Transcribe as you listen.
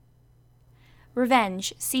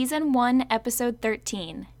Revenge, Season 1, Episode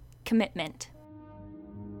 13, Commitment.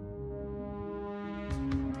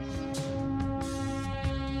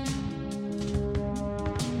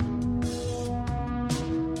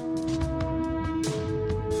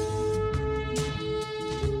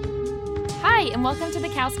 Hi, and welcome to the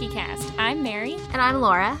Kowski Cast. I'm Mary. And I'm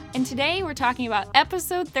Laura. And today we're talking about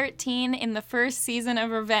Episode 13 in the first season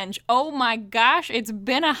of Revenge. Oh my gosh, it's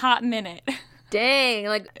been a hot minute. Dang,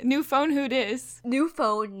 like, New phone, who dis? new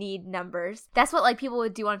phone need numbers. That's what, like, people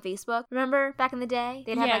would do on Facebook. Remember back in the day?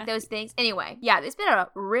 They'd have, Yeah. like, those things. Anyway, yeah, it's been a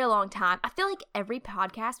real long time. I feel like every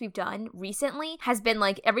podcast we've done recently has been,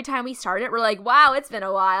 like, every time we start it, we're like, wow, it's been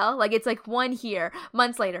a while. Like, it's, like, one here,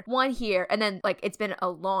 months later, one here, and then, like, it's been a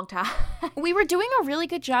long time. We were doing a really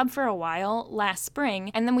good job for a while last spring,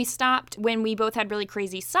 and then we stopped when we both had really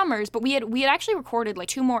crazy summers, but we had actually recorded, like,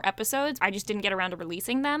 2 more episodes. I just didn't get around to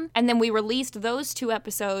releasing them. And then we released those 2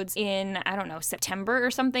 episodes in, I don't know, September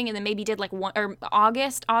or something, and then maybe did like one, or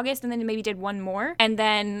August, and then maybe did one more. And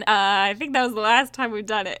then I think that was the last time we've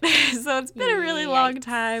done it. So it's been a really long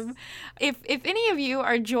time. If any of you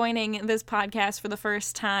are joining this podcast for the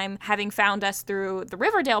first time, having found us through the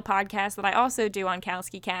Riverdale podcast that I also do on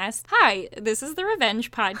Kowski Cast, hi, this is the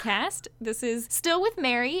Revenge podcast. This is still with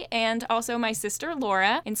Mary and also my sister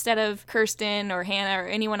Laura, instead of Kirsten or Hannah or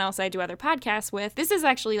anyone else I do other podcasts with. This is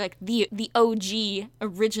actually like the OG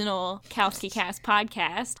original Kowski Cast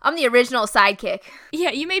podcast. I'm the original sidekick.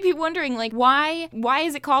 Yeah, you may be wondering, like, why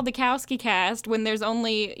is it called the Kowski Cast when there's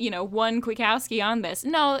only, one Kwiatkowski on this?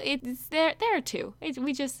 No, it's there are 2.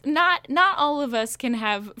 We just not all of us can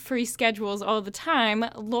have free schedules all the time.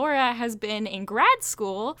 Laura has been in grad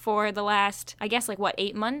school for the last, I guess,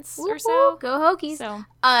 8 months or so. Go Hokies. So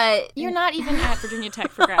you're not even at Virginia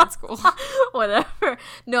Tech for grad school. Whatever.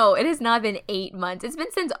 No, it has not been 8 months. It's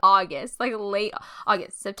been since August, like late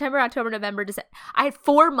August, September, October, November, December. I had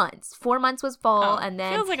 4 months. 4 months was fall, and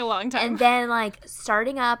then feels like a long time. And then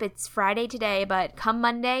starting up, it's Friday today, but come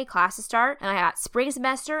Monday, classes start, and I got spring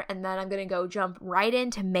semester, and then I'm gonna go jump right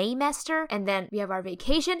into Maymester, and then we have our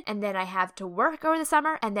vacation, and then I have to work over the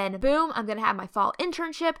summer, and then boom, I'm gonna have my fall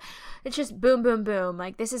internship. It's just boom, boom, boom.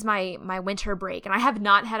 Like, this is my winter break, and I have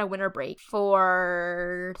not had a winter break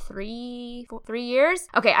for 3 years.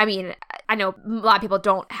 Okay, I mean, I know a lot of people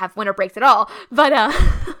don't have winter breaks at all, but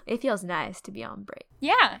it feels nice to be on break.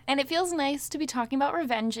 Yeah, and it feels nice to be talking about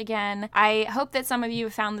revenge again. I hope that some of you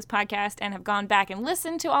have found this podcast and have gone back and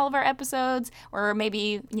listened to all of our episodes, or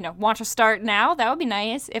maybe, want to start now. That would be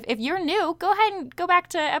nice. If you're new, go ahead and go back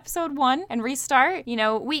to episode 1 and restart.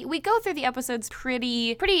 We go through the episodes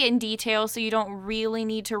pretty in detail, so you don't really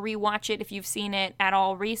need to rewatch it if you've seen it at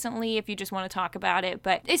all recently, if you just want to talk about it.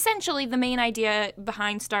 But essentially, the main idea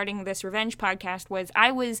behind starting this Revenge podcast was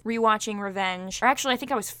I was rewatching Revenge, or actually I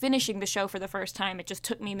think I was finishing the show for the first time. It just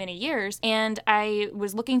took me many years, and I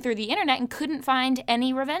was looking through the internet and couldn't find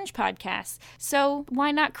any Revenge podcasts. So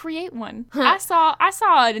why not create one? I saw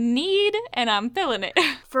a need, and I'm filling it.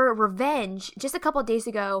 For Revenge, just a couple of days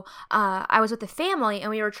ago, I was with the family, and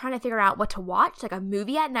we were trying to figure out what to watch, like a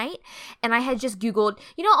movie at night, and I had just Googled,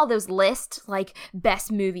 all those lists, like best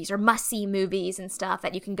movies or must-see movies and stuff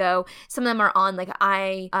that you can go. Some of them are on, like,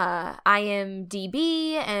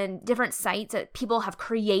 IMDb and different sites that people have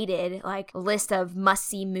created, like, a list of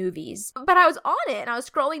must-see movies. But I was on it, and I was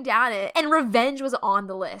scrolling down it, and Revenge was on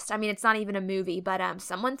the list. I mean, it's not even a movie, but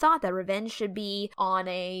someone thought that Revenge should be on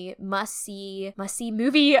a must-see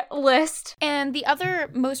movie list. And the other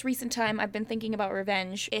most recent time I've been thinking about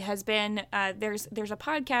Revenge, it has been, there's a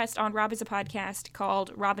podcast on Rob is a Podcast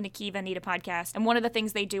called Rob and Akiva Need a Podcast, and one of the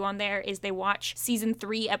things they do on there is they watch season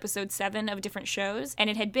 3, episode 7 of different shows,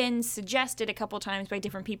 and it had been suggested a couple times by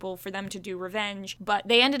different people for them to do Revenge, but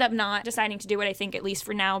they ended up not deciding to do it, I think, at least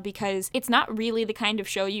for now, because it's not really the kind of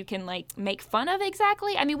show you can, make fun of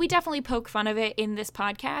exactly. I mean, we definitely poke fun of it in this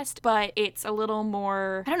podcast, but it's a little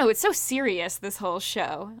more, I don't know, it's so serious, this whole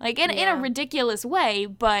show. In a ridiculous way,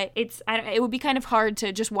 but it would be kind of hard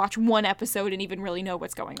to just watch one episode and even really know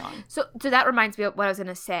what's going on. So that reminds me of what I was going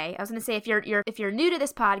to say. I was going to say, if you're new to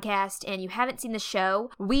this podcast and you haven't seen the show,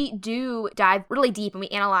 we do dive really deep and we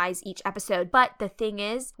analyze each episode. But the thing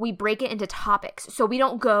is, we break it into topics, so we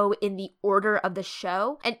don't go in the order of the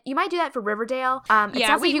show. And you might do that for Riverdale.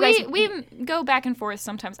 We go back and forth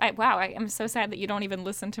sometimes. I'm so sad that you don't even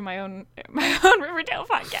listen to my own Riverdale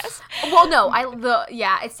podcast. Well, no,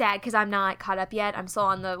 it's sad because I'm not caught up yet. I'm still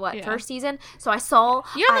on the first season. So I saw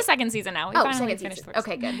you're on the second season now. We finally finished first.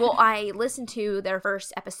 Okay, good. Well, I listened to their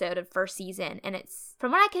first episode of first season, and it's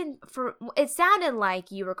it sounded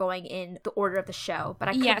like you were going in the order of the show, but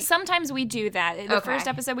I couldn't. Yeah, sometimes we do that. The first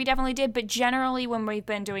episode we definitely did, but generally when we've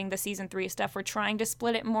been doing the season 3 stuff, we're trying to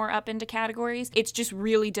split it more up into categories. It's just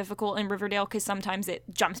really difficult in Riverdale because sometimes it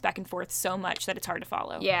jumps back and forth so much that it's hard to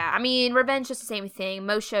follow. Yeah, I mean, Revenge is the same thing.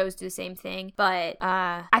 Most shows do the same thing, but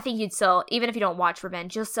I think you'd still, even if you don't watch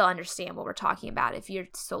Revenge, you'll still understand what we're talking about if you're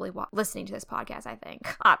solely listening to this podcast, I think.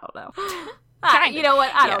 I don't know. You know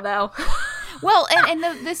what? I don't know. Well, and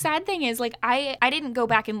the sad thing is, like, I didn't go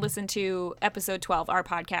back and listen to episode 12, our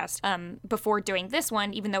podcast, before doing this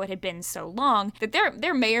one, even though it had been so long, that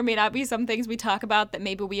there may or may not be some things we talk about that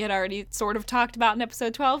maybe we had already sort of talked about in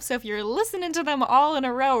episode 12. So if you're listening to them all in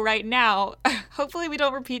a row right now, hopefully we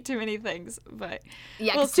don't repeat too many things. But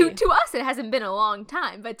yeah, we'll to us it hasn't been a long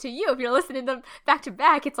time, but to you, if you're listening to them back to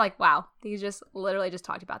back, it's like, wow, they just literally just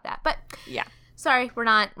talked about that. But yeah, sorry, we're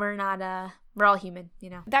all human, you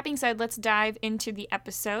know. That being said, let's dive into the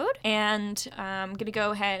episode, and I'm going to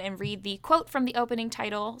go ahead and read the quote from the opening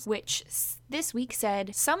title, which this week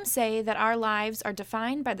said, "Some say that our lives are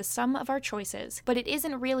defined by the sum of our choices, but it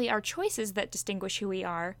isn't really our choices that distinguish who we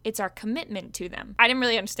are, it's our commitment to them." I didn't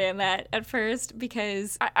really understand that at first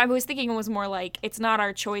because I was thinking it was more like it's not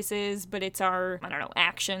our choices, but it's our, I don't know,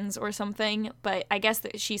 actions or something. But I guess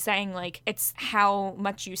that she's saying like it's how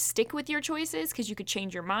much you stick with your choices because you could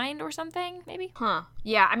change your mind or something, maybe? Huh.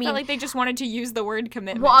 Yeah, I mean, felt like they just wanted to use the word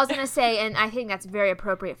commitment. Well, I was going to say, and I think that's very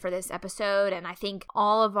appropriate for this episode, and I think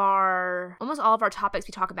almost all of our topics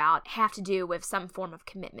we talk about have to do with some form of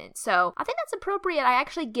commitment. So I think that's appropriate. I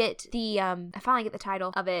actually get I finally get the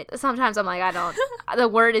title of it. Sometimes I'm like, I don't, the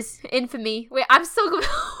word is infamy. Wait, I'm still,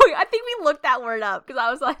 I think we looked that word up because I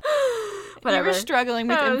was like, whatever. You were struggling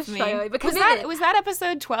with infamy. Was that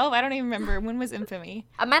episode 12? I don't even remember. When was infamy?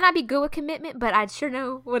 I might not be good with commitment, but I sure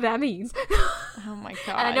know what that means. Oh my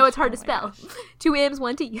god! And I know it's hard to spell. Gosh. 2 M's,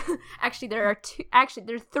 1 T. Actually, there are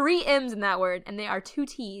 3 M's in that word, and they are 2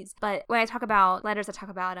 T's. But when I talk about letters, I talk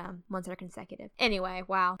about ones that are consecutive. Anyway,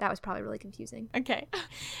 wow, that was probably really confusing. Okay.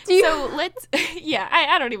 So let's. Yeah,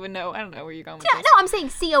 I don't even know. I don't know where you're going with this. No, I'm saying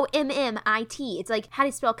COMMIT. It's like, how do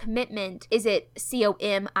you spell commitment? Is it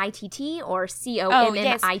COMITT or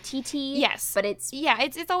COMMITT? Yes. But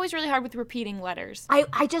it's always really hard with repeating letters.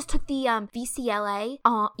 I just took the VCLA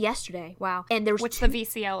yesterday. Wow. And there's What's the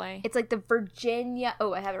VCLA? It's like the Virginia,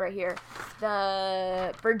 I have it right here.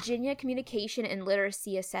 The Virginia Communication and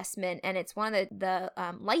Literacy Assessment, and it's one of the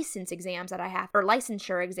license exams that I have, or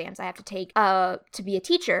licensure exams I have to take to be a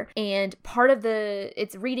teacher. And part of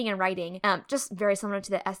it's reading and writing, just very similar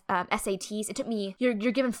to the SATs. It took me, you're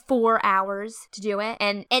given 4 hours to do it.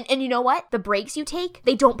 And you know what? The breaks you take,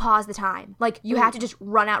 they don't pause the time. Like, you have to just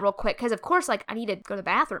run out real quick. Because, of course, like, I need to go to the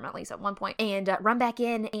bathroom at least at one point and run back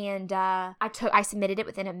in. And I submitted it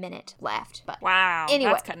within a minute left. But wow,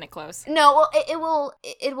 anyway, that's cutting it close. No, well,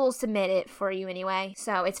 it will submit it for you anyway,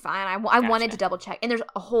 so it's fine. I wanted to double check, and there's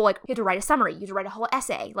a whole, like, you have to write a summary, you have to write a whole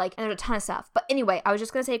essay, like, and there's a ton of stuff. But anyway, I was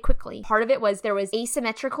just gonna say quickly, part of it was there was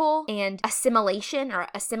asymmetrical and assimilation or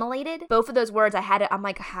assimilated. Both of those words I'm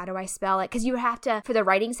like, how do I spell it? Because you have to, for the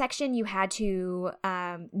writing section, you had to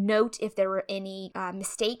note if there were any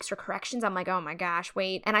mistakes or corrections. I'm like, oh my gosh,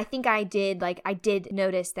 wait. And I think I did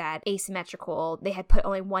notice that asymmetrical, they had put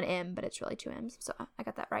only 1 M, but it's really 2 M's. So I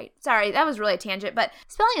got that right. Sorry, that was really a tangent, but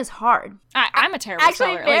spelling is hard. I'm a terrible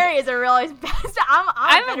speller. Actually, Mary is a really bad.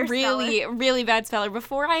 I'm a really, really bad speller.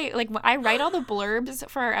 Before I write all the blurbs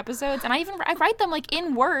for our episodes, and I write them like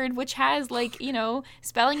in Word, which has like, you know,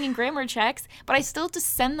 spelling and grammar checks, but I still just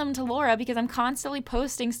send them to Laura because I'm constantly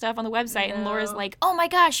posting stuff on the website, and Laura's like, oh my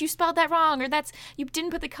gosh, you spelled that wrong, or you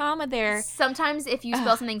didn't put the comma there. Sometimes if you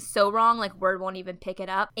spell something so wrong, like Word won't even pick it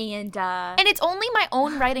up, and it's only my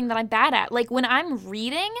own writing that I'm bad at. Like when I'm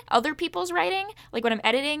reading other people's writing, like when I'm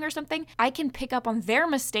editing or something, I can pick up on their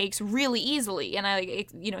mistakes really easily,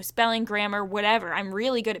 and spelling, grammar, whatever. I'm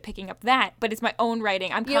really good at picking up that, but it's my own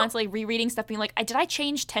writing. I'm constantly rereading stuff, being like, did I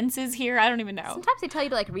change tenses here? I don't even know. Sometimes they tell you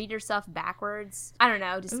to like read yourself backwards. I don't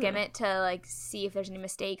know, to skim it to like see if there's any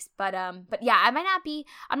mistakes. But yeah,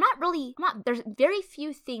 there's very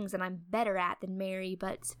few things that I'm better at than Mary,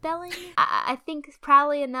 but spelling, I think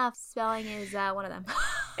probably enough. Spelling is one of them.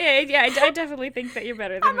 Yeah, I definitely think that you're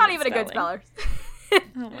better than me. I'm not even a good speller.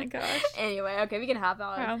 Oh my gosh. Anyway, okay, we can hop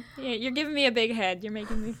on. Wow. Yeah, you're giving me a big head. You're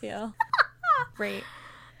making me feel great.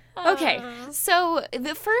 Okay, so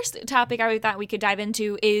the first topic I thought we could dive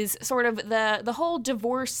into is sort of the whole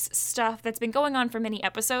divorce stuff that's been going on for many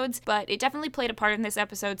episodes, but it definitely played a part in this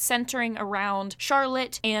episode centering around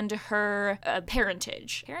Charlotte and her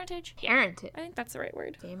parentage. Parentage? Parentage. I think that's the right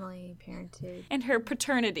word. Family, parentage. And her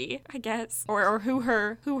paternity, I guess, or who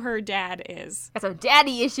her dad is. Got some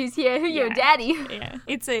daddy issues here. Who your daddy? Yeah,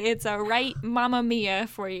 it's a right Mamma Mia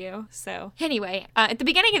for you. So anyway, at the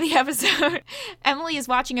beginning of the episode, Emily is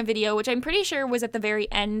watching a video, which I'm pretty sure was at the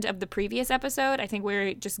very end of the previous episode. I think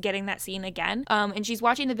we're just getting that scene again. And she's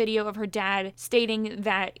watching the video of her dad stating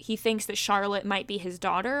that he thinks that Charlotte might be his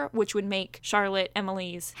daughter, which would make Charlotte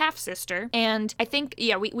Emily's half-sister. And I think,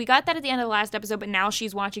 yeah, we got that at the end of the last episode, but now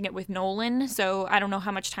she's watching it with Nolan, so I don't know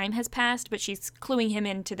how much time has passed, but she's cluing him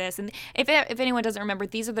into this. And if anyone doesn't remember,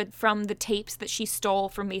 these are from the tapes that she stole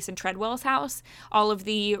from Mason Treadwell's house, all of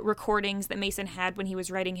the recordings that Mason had when he was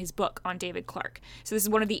writing his book on David Clarke. So this is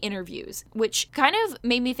one of the interviews, which kind of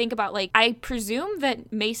made me think about, like, I presume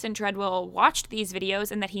that Mason Treadwell watched these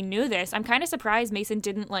videos and that he knew this. I'm kind of surprised Mason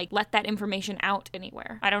didn't, like, let that information out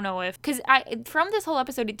anywhere. I don't know if, because from this whole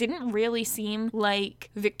episode, it didn't really seem like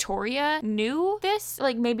Victoria knew this.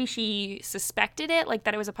 Like, maybe she suspected it, like,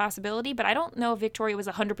 that it was a possibility, but I don't know if Victoria was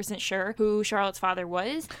 100% sure who Charlotte's father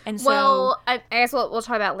was. And so... Well, I guess we'll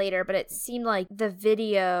talk about it later, but it seemed like the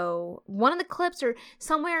video, one of the clips or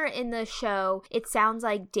somewhere in the show, it sounds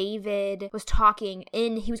like David was talking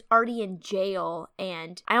he was already in jail,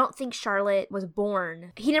 and I don't think Charlotte was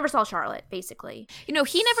born. He never saw Charlotte, basically. He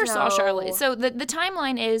never saw Charlotte. So the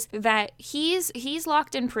timeline is that he's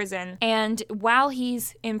locked in prison, and while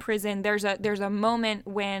he's in prison, there's a moment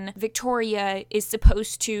when Victoria is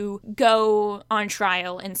supposed to go on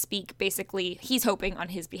trial and speak, basically, he's hoping on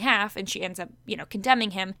his behalf, and she ends up,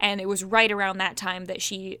 condemning him. And it was right around that time that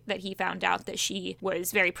he found out that she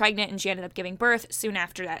was very pregnant, and she ended up giving birth soon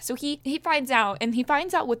after that. So he finds out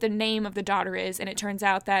what the name of the daughter is, and it turns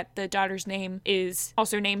out that the daughter's name is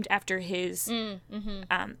also named after his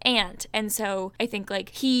aunt. And so I think, like,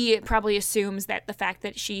 he probably assumes that the fact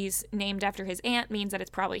that she's named after his aunt means that it's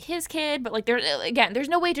probably his kid, but, like, there's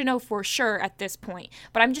no way to know for sure at this point.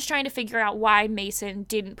 But I'm just trying to figure out why Mason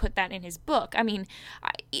didn't put that in his book. I mean,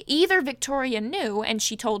 either Victoria knew and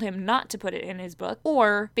she told him not to put it in his book,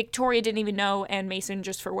 or Victoria didn't even know and Mason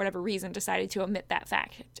just for whatever reason decided to omit that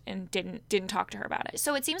fact and didn't talk to her about it.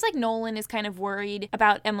 So it seems like Nolan is kind of worried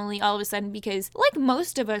about Emily all of a sudden because, like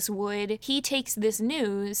most of us would, he takes this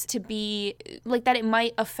news to be like that it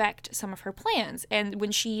might affect some of her plans. And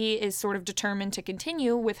when she is sort of determined to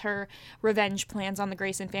continue with her revenge plans on the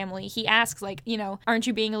Grayson family, he asks, like, aren't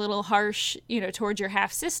you being a little harsh, towards your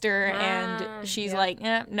half-sister? And she's like,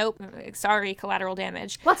 nope, sorry, collateral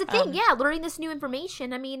damage. Well, that's the thing, learning this new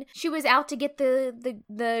information. I mean, she was out to get the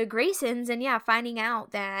Graysons, and finding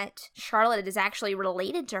out that Charlotte is actually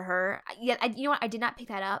related to her. You know what? I did not pick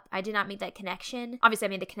that up. I did not make that connection. Obviously, I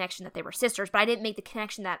made the connection that they were sisters, but I didn't make the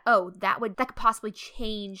connection that that could possibly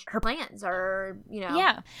change her plans, or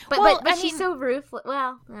Yeah, but she's so ruthless.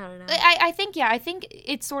 Well, I don't know. I think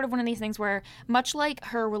it's sort of one of these things where, much like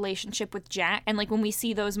her relationship with Jack, and like when we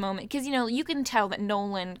see those moments, because you can tell that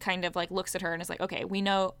Nolan kind of like looks at her and is like, okay,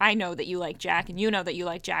 I know that you like Jack, and you know that you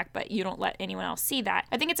like Jack, but you don't let anyone else see that.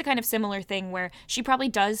 I think it's a kind of similar thing where she probably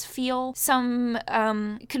does feel some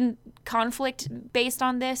conflict based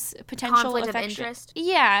on this potential conflict affection. Of interest.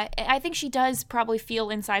 Yeah, I think she does probably feel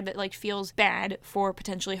inside that, like, feels bad for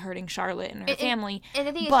potentially hurting Charlotte and her family. And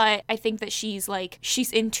the thing but I think that she's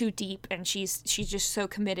in too deep, and she's just so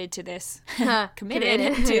committed to this,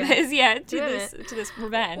 committed to this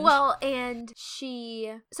revenge. Well, and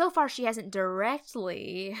so far she hasn't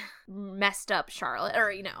directly messed up Charlotte,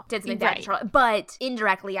 or did something bad to Charlotte, but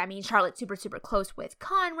indirectly, I mean, Charlotte's super, super close with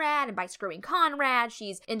Conrad, and by screwing Conrad,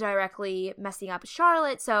 she's indirectly messing up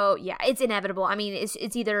Charlotte. So yeah, it's inevitable. I mean,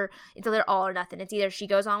 it's either all or nothing. It's either she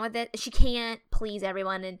goes on with it. She can't please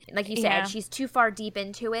everyone, and like you said, she's too far deep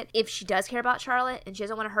into it. If she does care about Charlotte and she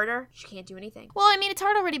doesn't want to hurt her, she can't do anything. Well, I mean, it's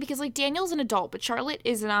hard already because, like, Daniel's an adult, but Charlotte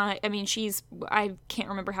is not. I mean, I can't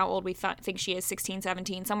remember how old we think she is, 16,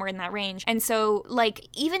 17, somewhere in that range. And so, like,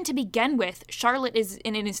 even to begin with, Charlotte is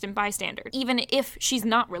an innocent bystander, even if she's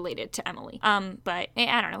not related to Emily. But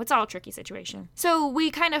I don't know. It's all a tricky situation. So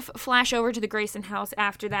we kind of flash over to the Grayson house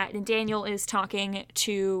after that, and Daniel is talking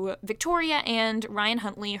to Victoria and Ryan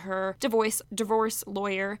Huntley, her divorce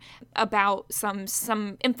lawyer, about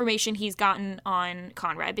some information he's gotten on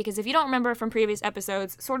Conrad. Because if you don't remember from previous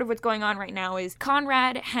episodes, sort of what's going on right now is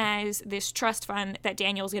Conrad has this trust fund that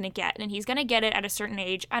Daniel's going to get, and he's going to get it at a certain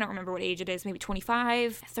age. I don't remember what age it is, maybe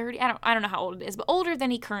 25, 30. I don't know how old it is, but older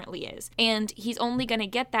than he currently is. And he's only going to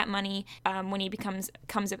get that money when he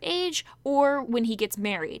comes of age or when he gets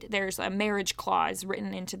married. There's a marriage clause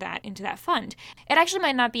written into that fund. It actually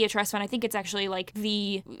might not be a trust fund. I think it's actually like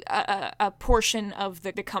a portion of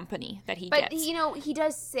the company that he gets. But he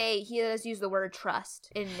does use the word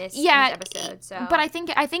trust in this episode. So, but I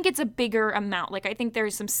think it's a bigger amount. Like I think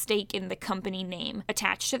there's some stake in the company name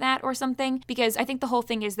attached to that or something, because I think the whole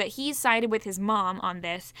thing is that he's sided with his mom on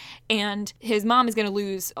this, and his mom is going to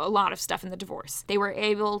lose a lot of stuff in the divorce. They were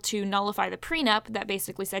able to nullify the prenup that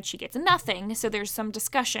basically said she gets nothing, so there's some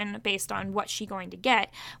discussion based on what she's going to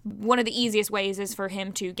get. One of the easiest ways is for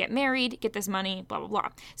him to get married, get this money, blah, blah, blah.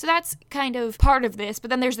 So that's kind of part of this, but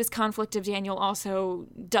then there's this conflict of Daniel also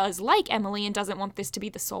does like Emily and doesn't want this to be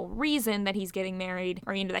the sole reason that he's getting married,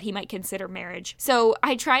 or that he might consider marriage. So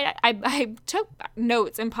I took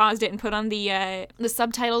notes and paused it and put on the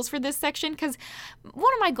subtitles for this section, because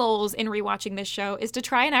one of my goals in rewatching this show is to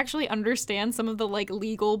try and actually understand some of the like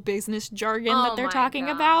legal business jargon that they're talking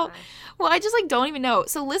about. Well, I just like don't even know.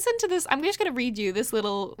 So listen to this. I'm just going to read you this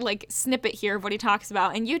little like snippet here of what he talks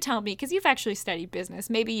about, and you tell me, because you've actually studied business.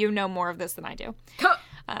 Maybe you know more of this than I do.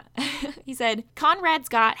 He said, Conrad's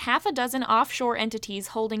got half a dozen offshore entities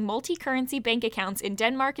holding multi-currency bank accounts in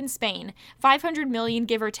Denmark and Spain, 500 million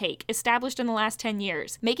give or take, established in the last 10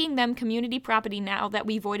 years, making them community property now that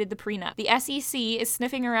we voided the prenup. The SEC is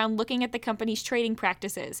sniffing around looking at the company's trading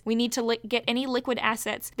practices. We need to get any liquid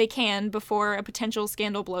assets they can before a potential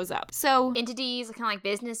scandal blows up. So entities, kind of like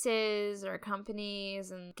businesses or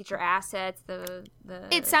companies, and get your assets,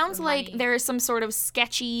 it sounds the like money. there is some sort of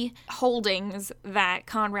sketchy holdings that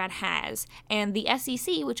Conrad has, and the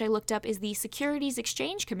SEC, which I looked up is the Securities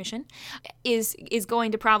Exchange Commission, is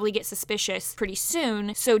going to probably get suspicious pretty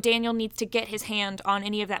soon, so Daniel needs to get his hand on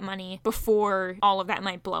any of that money before all of that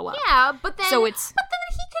might blow up. Yeah, but then he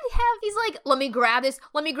could have, he's like, let me grab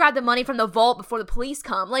the money from the vault before the police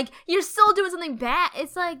come. Like, you're still doing something bad.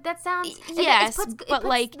 It's like, that sounds, yes, it puts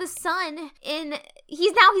like the son in,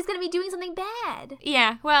 he's going to be doing something bad.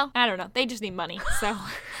 Yeah, well, I don't know. They just need money, so.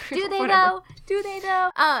 Do they though?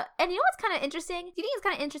 And you know what's kind of interesting? Do you think it's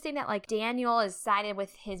kind of interesting that like Daniel is sided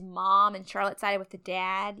with his mom and Charlotte sided with the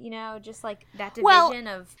dad? Just like that division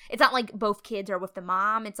of, it's not like both kids are with the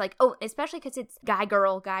mom. It's like, especially because it's guy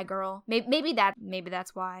girl. Maybe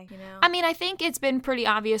that's why. I mean, I think it's been pretty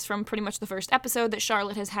obvious from pretty much the first episode that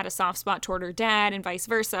Charlotte has had a soft spot toward her dad and vice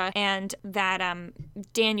versa, and that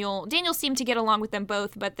Daniel seemed to get along with them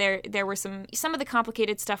both, but there were some of the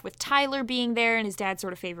complicated stuff with Tyler being there and his dad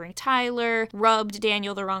sort of favoring Tyler, rubbed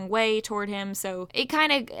Daniel the wrong way toward him, so it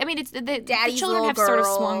kind of, I mean, it's the children have sort of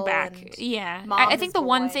swung back. Yeah. I think the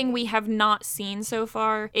one thing we have not seen so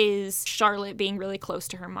far is Charlotte being really close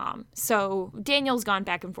to her mom. So Daniel's gone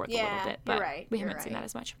back and forth a little bit, but we haven't seen that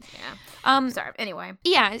as much. Yeah. Sorry. Anyway.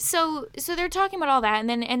 Yeah, so they're talking about all that,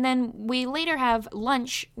 and then we later have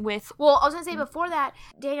lunch with... Well, I was going to say before that,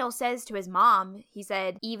 Daniel says to his mom, he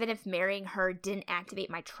said, even if marrying her didn't activate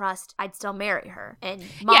my trust, I'd still marry her. And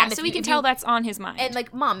Mom, so we can tell that's on his mind. And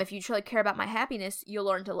like, Mom, if you truly care about my happiness, you'll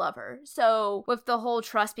learn to love her. So with the whole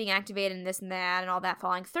trust being activated and this and that and all that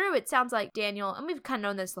falling through, it sounds like Daniel, and we've kind of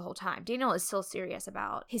known this the whole time, Daniel is still serious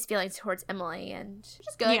about his feelings towards Emily, and which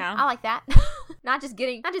is good. Yeah. I like that. not just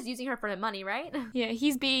using her for the money, right? Yeah,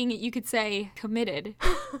 he's being, you could say, committed.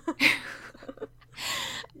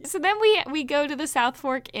 So then we go to the South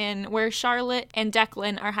Fork Inn, where Charlotte and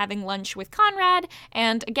Declan are having lunch with Conrad.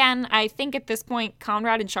 And again, I think at this point,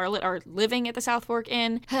 Conrad and Charlotte are living at the South Fork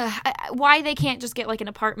Inn. Why they can't just get like an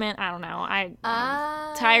apartment, I don't know. I'm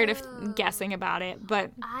tired of guessing about it, but...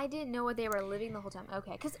 I didn't know where they were living the whole time.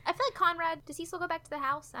 Okay, because I feel like Conrad, does he still go back to the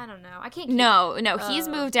house? I don't know. I can't keep... No, he's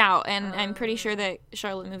moved out, and I'm pretty sure that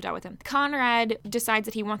Charlotte moved out with him. Conrad decides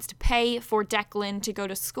that he wants to pay for Declan to go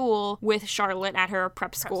to school with Charlotte at her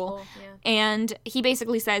prep school. Yeah. And he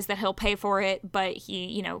basically says that he'll pay for it, but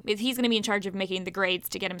he's going to be in charge of making the grades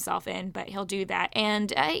to get himself in, but he'll do that.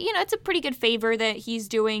 And, it's a pretty good favor that he's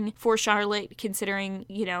doing for Charlotte, considering,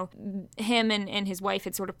 him and his wife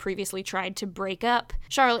had sort of previously tried to break up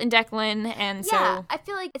Charlotte and Declan, and so... I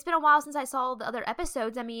feel like it's been a while since I saw the other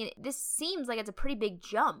episodes. I mean, this seems like it's a pretty big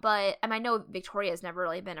jump, but I know Victoria's never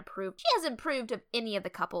really been approved. She hasn't approved of any of the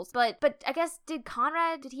couples, but I guess, did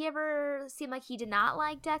he ever seem like he did not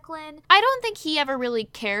like Declan? Declan? I don't think he ever really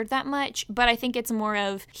cared that much, but I think it's more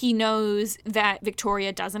of he knows that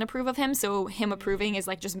Victoria doesn't approve of him, so him approving is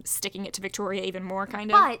like just sticking it to Victoria even more,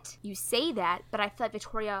 kind of. But you say that, but I feel like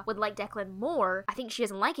Victoria would like Declan more. I think she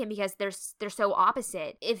doesn't like him because they're so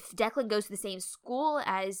opposite. If Declan goes to the same school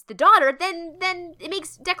as the daughter, then it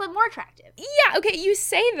makes Declan more attractive. Yeah, okay, you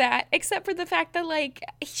say that, except for the fact that, like,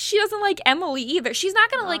 she doesn't like Emily either. She's not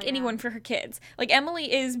gonna like anyone for her kids. Like,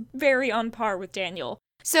 Emily is very on par with Daniel.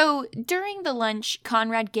 So during the lunch,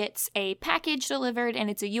 Conrad gets a package delivered, and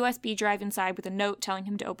it's a USB drive inside with a note telling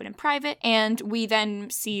him to open in private. And we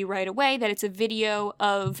then see right away that it's a video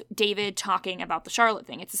of David talking about the Charlotte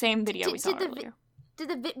thing. It's the same video we saw earlier.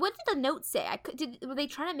 What did the note say? Were they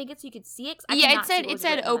trying to make it so you could see it? Yeah, it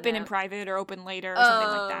said open in private or open later or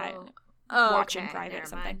something like that. Watch in private or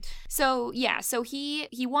something. Mind. So yeah, so he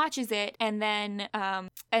watches it, and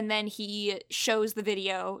then he shows the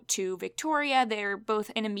video to Victoria. They're both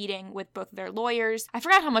in a meeting with both their lawyers. I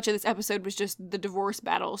forgot how much of this episode was just the divorce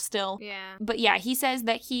battle still. Yeah. But yeah, he says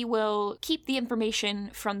that he will keep the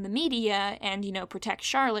information from the media and, protect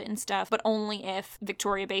Charlotte and stuff, but only if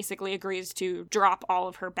Victoria basically agrees to drop all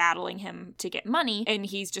of her battling him to get money, and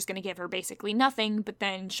he's just going to give her basically nothing, but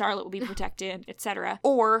then Charlotte will be protected, etc.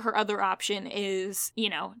 Or her other option is,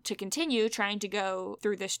 to continue trying to go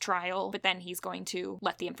through this trial, but then he's going to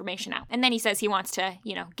let the information out. And then he says he wants to,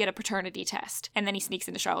 get a paternity test. And then he sneaks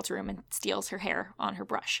into Charlotte's room and steals her hair on her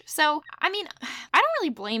brush. So, I mean, I don't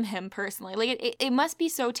really blame him personally. Like, it must be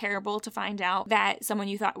so terrible to find out that someone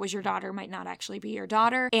you thought was your daughter might not actually be your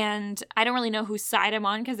daughter. And I don't really know whose side I'm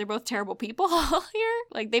on because they're both terrible people here.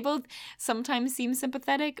 Like, they both sometimes seem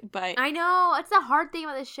sympathetic, but... I know. It's the hard thing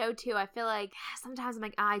about this show, too. I feel like sometimes I'm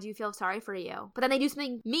like, I do feel sorry for you. But then they do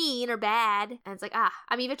something mean or bad, and it's like,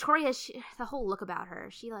 I mean, Victoria, the whole look about her,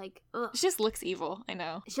 she like, ugh. She just looks evil, I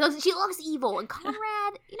know. She looks evil, and Conrad,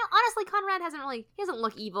 honestly, Conrad he doesn't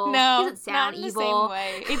look evil. No, he doesn't sound not in evil. the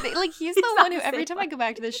same way. Like, he's the one who, every time I go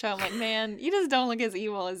back to this show, I'm like, man, you just don't look as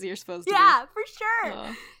evil as you're supposed to be. Yeah, for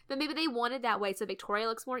sure. But maybe they wanted that way so Victoria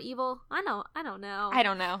looks more evil. I don't know. I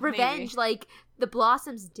don't know. Revenge, maybe. Like the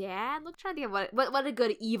Blossom's dad. Look, trying to think of what a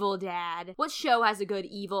good evil dad. What show has a good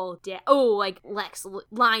evil dad? Oh, like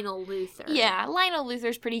Lionel Luthor. Yeah, Lionel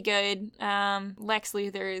Luthor's pretty good. Lex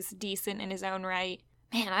Luthor is decent in his own right.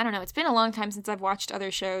 Man, I don't know. It's been a long time since I've watched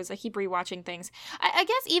other shows. I keep rewatching things. I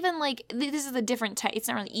guess even, like, this is a different type. It's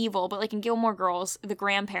not really evil, but, like, in Gilmore Girls, the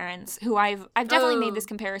grandparents, who I've definitely made this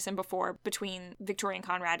comparison before between Victoria and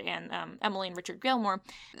Conrad and Emily and Richard Gilmore.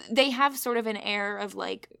 They have sort of an air of,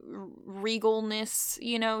 like, regalness,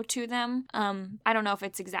 to them. I don't know if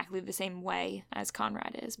it's exactly the same way as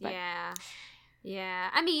Conrad is, but... Yeah,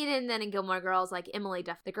 I mean, and then in Gilmore Girls, like Emily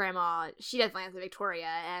Duff, the grandma, she definitely has a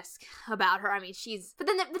Victoria-esque about her. I mean, but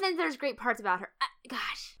then there's great parts about her.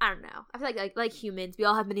 Gosh, I don't know. I feel like humans, we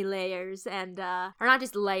all have many layers, and or not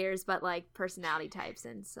just layers, but like personality types.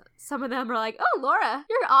 And so, some of them are like, "Oh, Laura,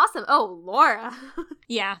 you're awesome." Oh, Laura.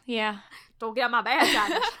 Yeah. Don't get on my bad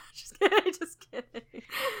side. Just kidding.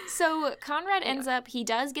 So Conrad ends up, he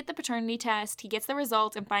does get the paternity test. He gets the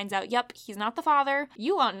result and finds out, yep, he's not the father.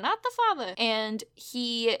 You are not the father. And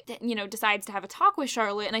he, decides to have a talk with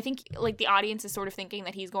Charlotte. And I think, like, the audience is sort of thinking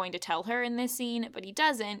that he's going to tell her in this scene, but he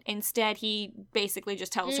doesn't. Instead, he basically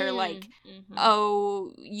just tells her, like,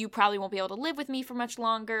 oh, you probably won't be able to live with me for much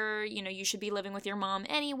longer. You should be living with your mom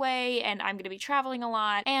anyway, and I'm going to be traveling a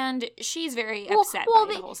lot. And she's very upset by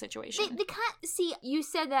the whole situation. See, you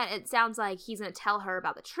said that it sounds like he's going to tell her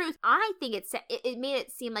about the truth. I think it made it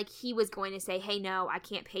seem like he was going to say, hey, no, I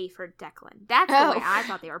can't pay for Declan. That's the way I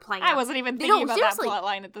thought they were playing. I wasn't even thinking about that plot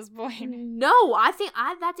line at this point. No, I think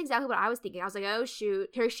that's exactly what I was thinking. I was like, oh, shoot,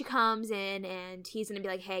 here she comes in, and he's going to be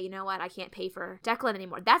like, hey, you know what? I can't pay for Declan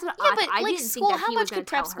anymore. That's what I didn't think that he was going to tell her. How much could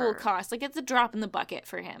prep school cost? Like, it's a drop in the bucket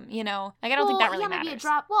for him, Like, I don't think that really matters.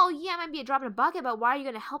 It might be a drop in a bucket, but why are you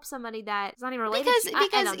going to help somebody that's not even related to you?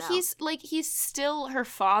 Because he's still her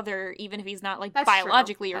father, even if he's not, like,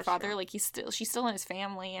 biologically her father. True. Like, she's still in his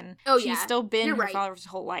family, and she's yeah. still been You're her right. father's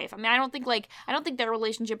whole life. I mean, I don't think their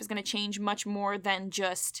relationship is going to change much more than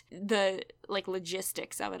just the, like,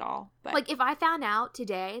 logistics of it all. But like, if I found out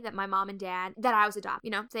today that my mom and dad, that I was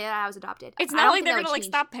adopted, say that I was adopted. It's not like they're going to, like,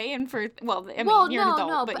 stop paying for, you're an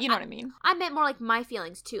adult, but you know what I mean. I meant more, like, my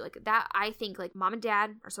feelings, too. Like, that, I think, like, mom and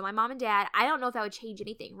dad, or so my mom and dad, I don't know if that would change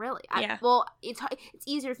anything, really. Well, it's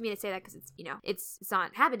easier for me to say that because it's, it's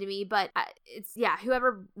not happened to me, but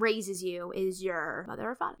whoever raises you is your mother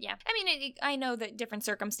or father. Yeah. I mean, I know that different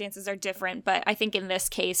circumstances are different, but I think in this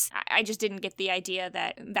case, I just didn't get the idea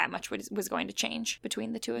that much was going to change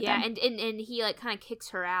between the two of them. Yeah, and he, like, kind of kicks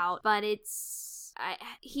her out, but it's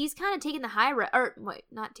he's kind of taking the high road, or wait,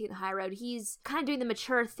 not taking the high road. He's kind of doing the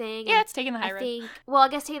mature thing. Yeah, it's taking the high road. I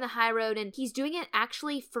guess taking the high road, and he's doing it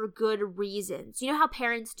actually for good reasons. You know how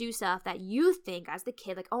parents do stuff that you think as the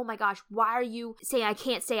kid, like, oh my gosh, why are you saying I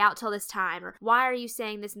can't stay out till this time, or why are you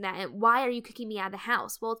saying this and that, and why are you kicking me out of the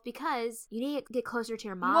house? Well, it's because you need to get closer to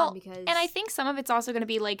your mom. And I think some of it's also going to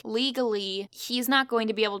be like legally, he's not going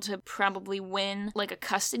to be able to probably win like a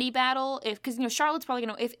custody battle because Charlotte's probably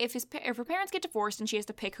going to if her parents get divorced and she has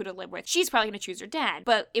to pick who to live with, she's probably going to choose her dad.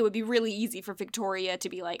 But it would be really easy for Victoria to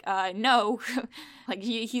be like, no, like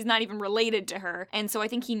he's not even related to her. And so I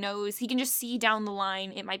think he knows, he can just see down the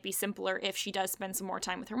line it might be simpler if she does spend some more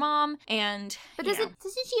time with her mom. But doesn't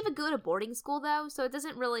she even go to boarding school though? So it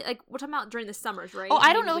doesn't really, like, we're talking about during the summers, right? Oh,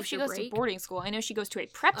 I don't know if she goes to boarding school. I know she goes to a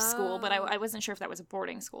prep school, but I wasn't sure if that was a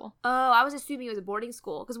boarding school. Oh, I was assuming it was a boarding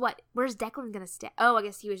school. Because where's Declan gonna stay? Oh, I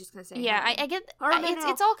guess he was just gonna say. Yeah, I get.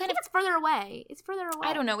 It's all kind of. It's further away. It's further away.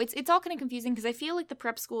 I don't know. It's all kind of confusing because I feel like the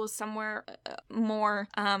prep school is somewhere more.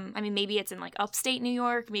 Maybe it's in like upstate New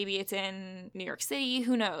York. Maybe it's in New York City.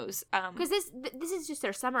 Who knows? Because this is just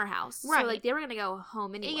their summer house, right? So like they were gonna go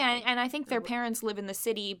home anyway. Yeah, and I think their parents live in the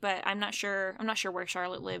city, but I'm not sure. I'm not sure where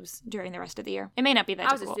Charlotte lives during the rest of the year. It may not be that.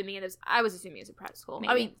 I was assuming it was a prep school.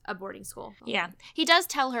 Maybe. I mean, a boarding school. Yeah, he does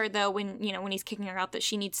tell her though when he's kicking her out that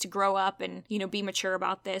she needs to grow up and be mature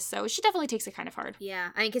about this. So she definitely takes it kind of hard. Yeah,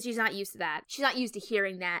 I mean, because she's not used to that. She's not used to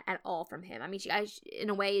hearing that at all from him. I mean, in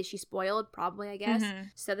a way, is she spoiled? Probably, I guess. Mm-hmm.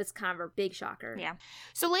 So that's kind of a big shocker. Yeah.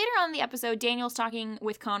 So later on in the episode, Daniel's talking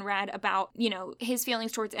with Conrad about his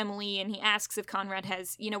feelings towards Emily, and he asks if Conrad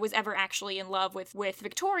has was ever actually in love with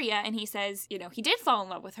Victoria, and he says he did fall in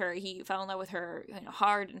love with her. He fell in love with her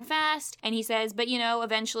hard and fast, and he says, but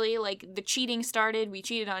eventually like the cheating started. We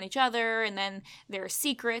cheated on each other, and then there are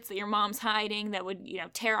secrets that your mom's hiding that would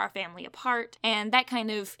tear our family apart. And that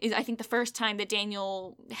kind of is, I think, the first time that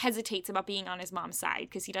Daniel hesitates about being on his mom's side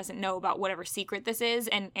because he doesn't know about whatever secret this is.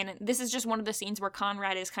 And this is just one of the scenes where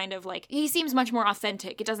Conrad is kind of like, he seems much more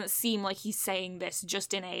authentic. It doesn't seem like he's saying this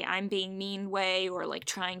just in a I'm being mean way or like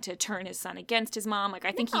trying to turn his son against his mom. Like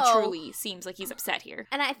I think he truly seems like he's upset here.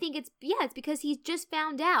 And I think it's because he's just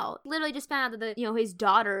found out, literally just found out that his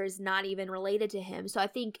daughter is not even related to him. So I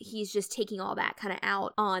think he's just taking all that kind of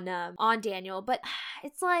out on Daniel. But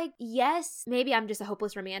it's like, yes, maybe I'm just a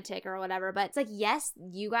hopeless romantic or whatever, but it's like, yes,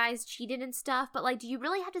 you guys cheated and stuff, but like, do you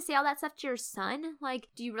really have to say all that stuff to your son? Like,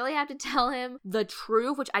 do you really have to tell him the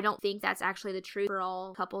truth? Which I don't think that's actually the truth for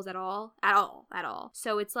all couples at all.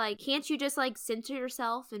 So it's like, can't you just like center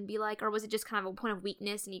yourself and be like, or was it just kind of a point of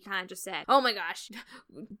weakness and you kind of just said, oh my gosh,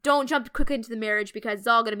 don't jump quickly into the marriage because it's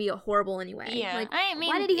all going to be horrible anyway. Yeah. Like, I mean,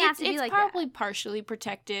 why did he have to be like that? It's probably partially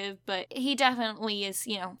protective, but he definitely is,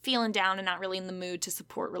 feeling down and not really in the mood to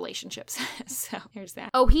support relationships. So here's that.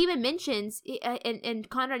 Oh, he even mentions, and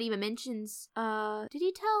Conrad even mentions, did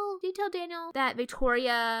he tell Daniel that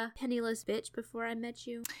Victoria penniless bitch before I met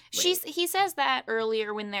you? He says that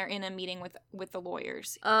earlier when they're in a meeting with the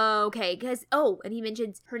lawyers. Oh, okay, and he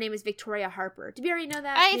mentions her name is Victoria Harper. Did we already know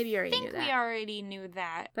that? Maybe you already knew that. I think we already knew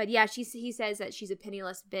that. But yeah, he says that she's a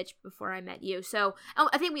penniless bitch before I met you. So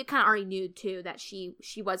I think we kind of already knew too that she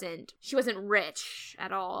wasn't rich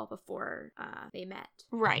at all before they met.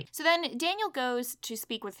 Right. So then Daniel goes to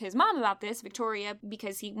speak with his mom about this, Victoria,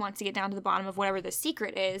 because he wants to get down to the bottom of whatever the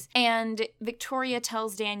secret is. And Victoria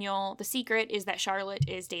tells Daniel the secret is that Charlotte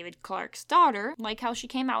is David Clark's daughter, like how she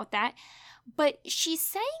came out with that. But she's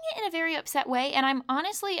saying it in a very upset way, and I'm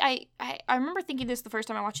honestly, I remember thinking this the first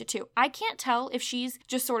time I watched it too. I can't tell if she's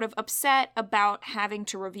just sort of upset about having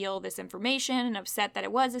to reveal this information and upset that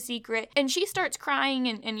it was a secret. And she starts crying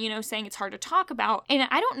and saying it's hard to talk about. And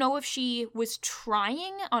I don't know if she was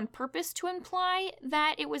trying on purpose to imply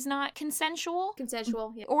that it was not consensual.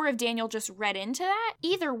 Yeah. Or if Daniel just read into that.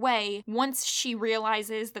 Either way, once she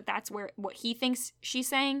realizes that that's what he thinks she's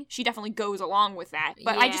saying, she definitely goes along with that.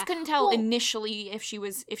 But I just couldn't tell initially if she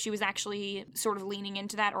was actually sort of leaning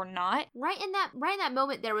into that or not. Right in that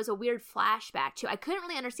moment there was a weird flashback too. I couldn't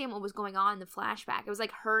really understand what was going on in the flashback. It was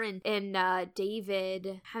like her and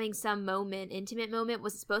David having some intimate moment.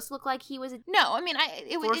 Was it supposed to look like he was No, I mean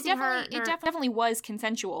it definitely was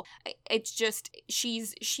consensual. It's just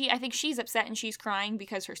I think she's upset and she's crying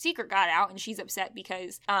because her secret got out, and she's upset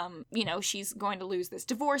because she's going to lose this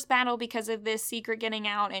divorce battle because of this secret getting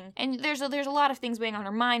out, and there's a lot of things weighing on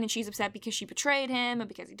her mind, and she's upset because she betrayed him and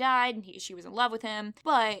because he died and she was in love with him.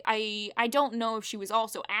 But I don't know if she was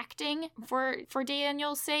also acting for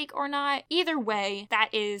Daniel's sake or not. Either way, that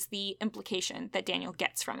is the implication that Daniel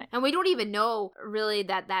gets from it. And we don't even know really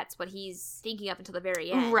that that's what he's thinking up until the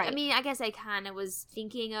very end. Right. I mean, I guess I kind of was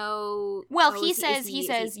thinking, well, he says,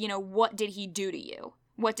 you know, what did he do to you?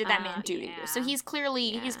 What did that man do to you? So he's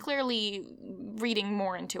clearly reading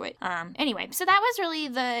more into it. Anyway, so that was really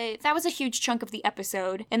that was a huge chunk of the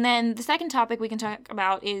episode. And then the second topic we can talk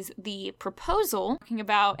about is the proposal, talking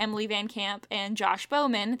about Emily Van Camp and Josh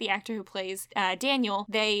Bowman, the actor who plays Daniel.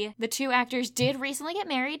 The two actors did recently get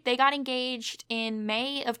married. They got engaged in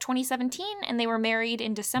May of 2017 and they were married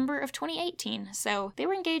in December of 2018. So they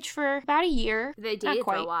were engaged for about a year. They dated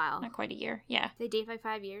for a while. Not quite a year. Yeah. They dated for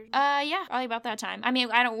 5 years. Yeah, probably about that time. I mean,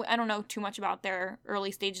 I don't know too much about their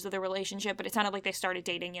early stages of their relationship, but it sounded like they started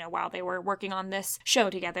dating, you know, while they were working on this show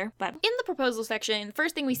together. But in the proposal section,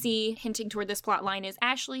 first thing we see hinting toward this plot line is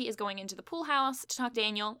Ashley is going into the pool house to talk to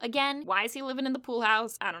Daniel. Again, why is he living in the pool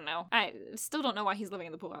house? I don't know. I still don't know why he's living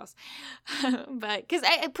in the pool house. But because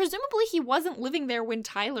presumably he wasn't living there when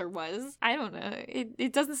Tyler was. I don't know.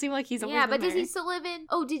 It doesn't seem like he's always Yeah, but there. does he still live in?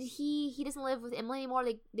 Oh, did he doesn't live with Emily anymore?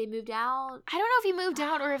 They moved out? I don't know if he moved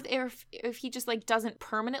out or if he just like doesn't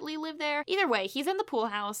permanently live there. Either way, he's in the pool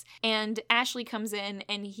house and Ashley comes in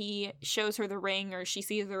and he shows her the ring, or she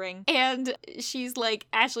sees the ring, and she's like,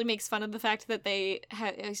 Ashley makes fun of the fact that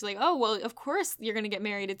she's like, oh well, of course you're gonna get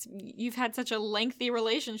married. You've had such a lengthy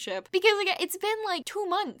relationship, because like it's been like 2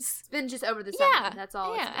 months. It's been just over the summer. Yeah, that's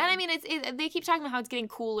all. Yeah, and I mean they keep talking about how it's getting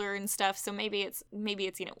cooler and stuff. So maybe it's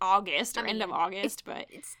you know August or end of August, but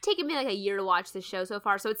it's taken me like a year to watch this show so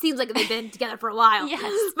far. So it seems like they've been together for a while.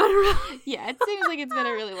 Yes, but yeah, it seems like it's been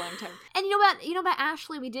a really long time. And you know about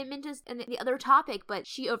Ashley, we didn't mention in the other topic, but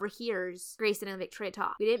she overhears Grayson and Victoria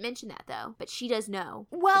talk. We didn't mention that though, but she does know.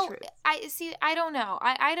 Well, I don't know.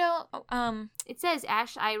 I don't. It says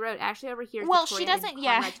I wrote Ashley overhears. Well, Victoria she doesn't.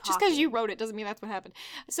 Yeah, just because you wrote it doesn't mean that's what happened.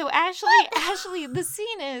 So Ashley, the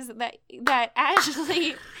scene is that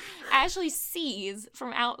Ashley sees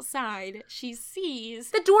from outside. She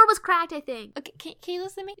sees the door was cracked, I think. Okay, can you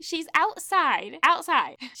listen to me? She's outside.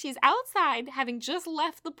 She's outside, having just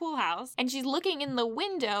left the pool house, and she's looking in the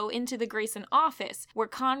window into the Grayson office, where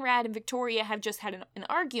Conrad and Victoria have just had an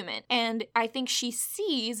argument. And I think she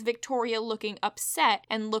sees Victoria looking upset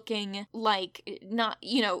and looking like not,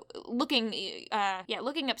 you know, looking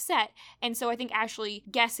upset. And so I think Ashley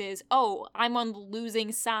guesses, oh, I'm on the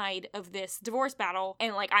losing side of this divorce battle,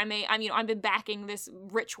 and like I've been backing this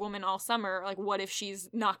rich woman all summer. Like, what if she's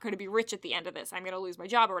not going to be rich at the end of this? I'm going to lose my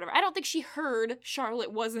job or whatever. I don't think she heard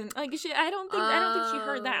Charlotte wasn't like I don't think she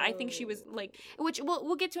heard that. I think she was like, which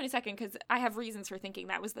we'll get to in a second because I have reasons for thinking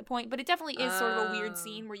that was the point. But it definitely is sort of a weird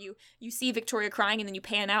scene where you see Victoria crying and then you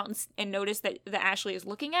pan out and notice that Ashley is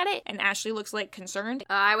looking at it, and Ashley looks like concerned.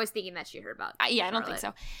 I was thinking that she heard about yeah, I don't think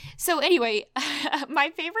so. So anyway,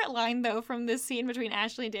 my favorite line though from this scene between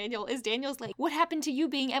Ashley and Daniel is Daniel's like, "What happened to you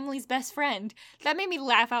being Emily's best friend?" That made me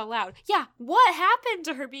laugh out loud. Yeah, what happened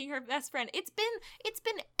to her being her best friend? It's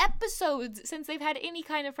been episodes since they've had any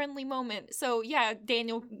kind of friendly moment. So yeah,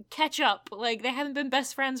 Daniel, catch up. Like, they haven't been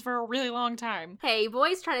best friends for a really long time. Hey,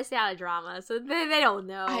 boys try to stay out of drama, so they don't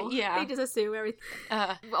know. Yeah. They just assume everything.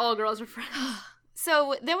 All girls are friends.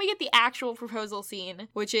 So then we get the actual proposal scene,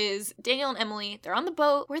 which is Daniel and Emily. They're on the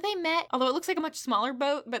boat where they met, although it looks like a much smaller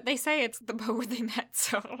boat, but they say it's the boat where they met,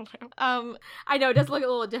 so I don't know. I know, it does look a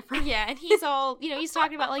little different. Yeah, and he's all, he's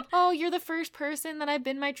talking about like, oh, you're the first person that I've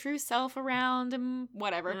been my true self around, and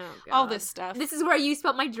whatever. All this stuff. This is where you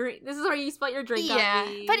spilled my drink. This is where you spilled your drink yeah,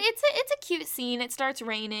 on me. But it's a cute scene. It starts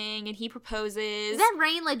raining, and he proposes. Is that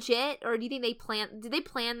rain legit, or do you think did they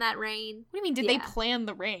plan that rain? What do you mean, did they plan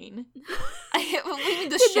the rain?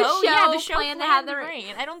 The show planned to have the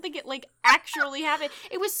rain. I don't think it like actually happened.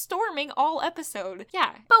 It was storming all episode.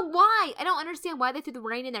 Yeah. But why? I don't understand why they threw the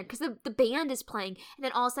rain in there, because the band is playing, and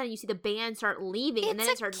then all of a sudden you see the band start leaving, and then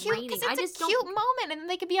it starts raining. It's a cute moment, and then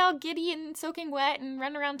they could be all giddy and soaking wet and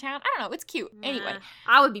run around town. I don't know. It's cute. Anyway,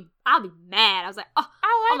 I'll be mad. I was like,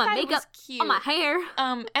 all my makeup, all my hair.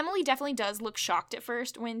 Emily definitely does look shocked at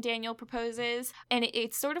first when Daniel proposes, and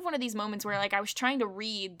it's sort of one of these moments where like I was trying to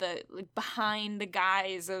read the like behind the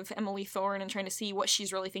guise of Emily Thorne and trying to see what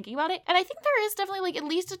she's really thinking about it, and I think there is definitely like at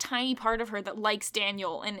least a tiny part of her that likes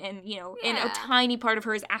Daniel, and a tiny part of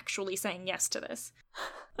her is actually saying yes to this.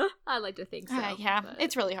 I like to think so. Yeah, but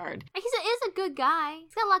it's really hard. he is a good guy.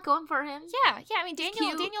 He's got a lot going for him. Yeah. I mean,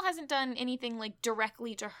 Daniel hasn't done anything like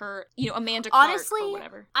directly to hurt, Amanda Clark Honestly, or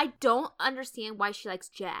whatever. I don't understand why she likes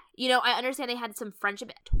Jack. I understand they had some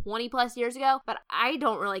friendship 20 plus years ago, but I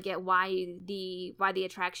don't really get why the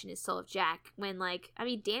attraction is still of Jack when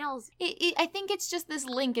Daniel's. I think it's just this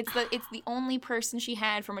link. It's the only person she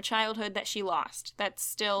had from a childhood that she lost that's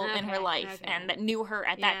still in her life and that knew her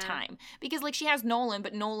at that time. Because she has Nolan,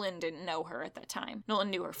 but Nolan didn't know her at that time. Nolan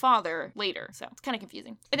knew her father later, so it's kind of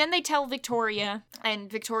confusing. And then they tell Victoria, and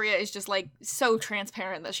Victoria is just so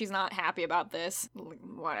transparent that she's not happy about this.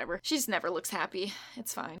 Whatever. She just never looks happy.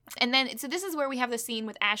 It's fine. And then, so this is where we have the scene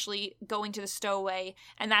with Ashley going to the stowaway,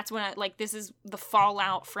 and that's when this is the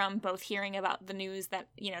fallout from both hearing about the news that,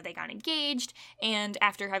 they got engaged, and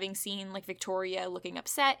after having seen, Victoria looking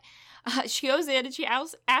upset, she goes in and she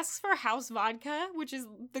asks for house vodka, which is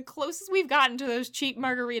the closest we've gotten to those cheap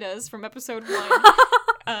margaritas from episode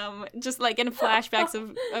 1. Just in flashbacks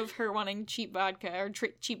of her wanting cheap vodka or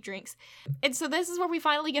cheap drinks. And so this is where we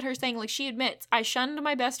finally get her saying, she admits, I shunned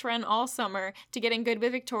my best friend all summer to get in good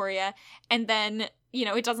with Victoria, and then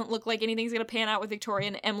it doesn't look like anything's gonna pan out with Victoria,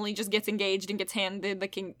 and Emily just gets engaged and gets handed the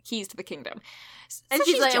keys to the kingdom. And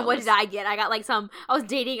she's like, jealous. What did I get? I got I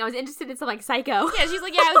was interested in some psycho. Yeah, she's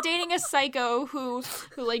like, I was dating a psycho who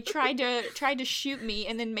tried to shoot me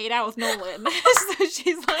and then made out with Nolan. So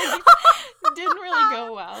she's it didn't really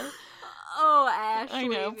go well. Oh, Ashley. I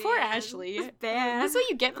know, man. poor Ashley. It's bad. That's what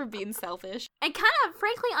you get for being selfish. And kind of,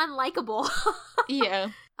 frankly, unlikable. Yeah.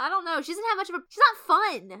 I don't know. She doesn't have much of she's not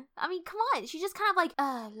fun. I mean, come on. She's just kind of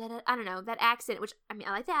I don't know, that accent, which, I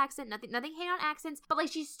like the accent. Nothing hate on accents. But,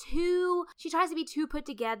 she tries to be too put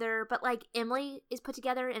together. But, Emily is put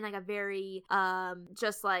together in, a very, she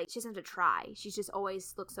doesn't have to try. She just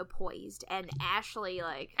always looks so poised. And Ashley, well,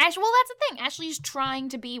 that's the thing. Ashley's trying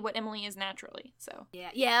to be what Emily is naturally, so.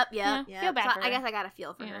 Yeah. Feel bad for her. I guess I got a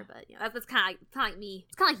feel for her, but, that's kind of like me.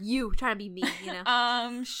 It's kind of like you trying to be me,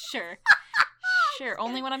 Sure. Sure,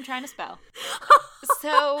 only when I'm trying to spell.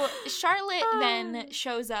 So Charlotte then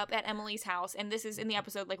shows up at Emily's house, and this is in the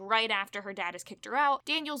episode, right after her dad has kicked her out.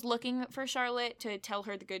 Daniel's looking for Charlotte to tell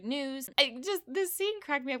her the good news. This scene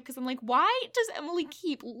cracked me up because I'm why does Emily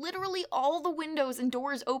keep literally all the windows and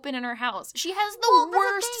doors open in her house? She has the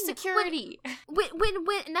worst security.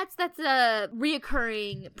 And that's a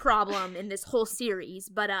reoccurring problem in this whole series.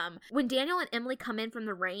 But when Daniel and Emily come in from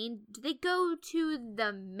the rain, do they go to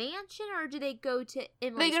the mansion or do they go to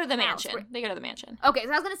Emily's They go to the house? mansion. They go to the mansion. Okay, so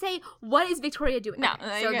I was gonna say, what is Victoria doing? No,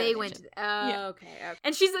 okay, so they went. Okay.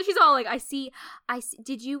 And she's all I see.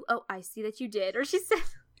 Did you? Oh, I see that you did. Or she said.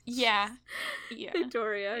 Yeah.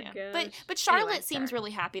 Victoria. Yeah. But Charlotte seems really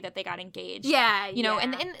happy that they got engaged. Yeah.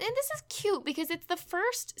 And this is cute because it's the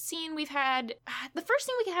first scene we've had. The first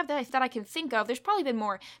scene we can have that I can think of. There's probably been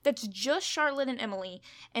more. That's just Charlotte and Emily,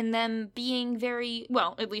 and them being very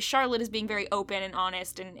at least Charlotte is being very open and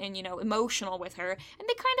honest and emotional with her, and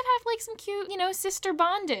they kind of have some cute sister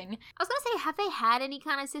bonding. I was gonna say, have they had any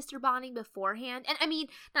kind of sister bonding beforehand? And I mean,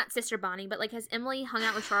 not sister bonding, but has Emily hung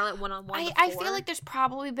out with Charlotte one-on-one? I feel like there's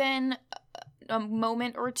probably been a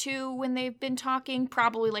moment or two when they've been talking,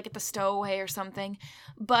 probably at the stowaway or something,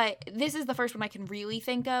 but this is the first one I can really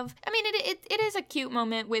think of. I mean, it is a cute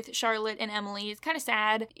moment with Charlotte and Emily. It's kind of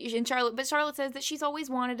sad, but Charlotte says that she's always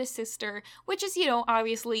wanted a sister, which is,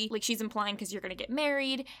 obviously, she's implying because you're gonna get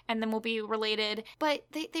married and then we'll be related, but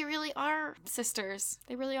they really are sisters.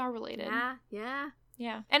 They really are related.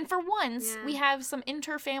 Yeah. And for once, we have some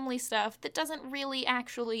inter-family stuff that doesn't really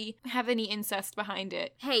actually have any incest behind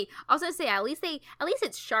it. Hey, I was gonna say, at least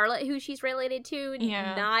it's Charlotte who she's related to,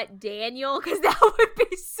 not Daniel, because that would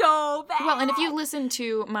be so bad. Well, and if you listen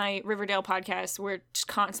to my Riverdale podcast, we're just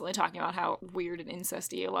constantly talking about how weird and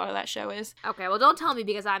incesty a lot of that show is. Okay, well, don't tell me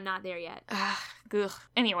because I'm not there yet. Ugh.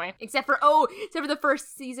 Anyway. Except for the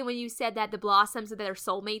first season when you said that the Blossoms said they're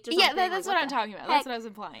soulmates or something. Yeah, that's what I'm talking about. That's what I was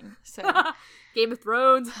implying. So Game of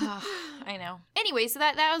Thrones. I know. Anyway, so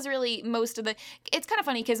that was really most of the... It's kind of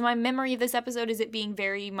funny because my memory of this episode is it being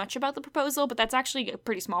very much about the proposal, but that's actually a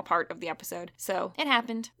pretty small part of the episode. So it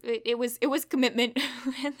happened. It was commitment,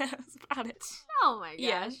 and that was about it. Oh my gosh.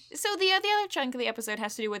 Yeah. So the other chunk of the episode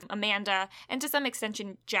has to do with Amanda, and to some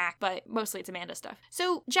extension Jack, but mostly it's Amanda stuff.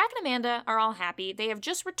 So Jack and Amanda are all happy. They have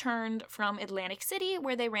just returned from Atlantic City,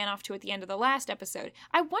 where they ran off to at the end of the last episode.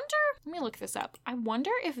 I wonder... Let me look this up. I wonder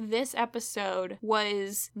if this episode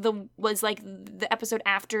was the episode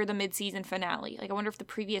after the mid-season finale. I wonder if the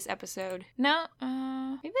previous episode... No,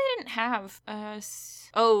 Maybe they didn't have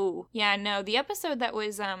oh, yeah, no. The episode that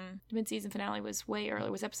was mid-season finale was way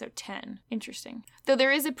earlier, was episode 10. Interesting. Though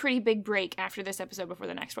there is a pretty big break after this episode before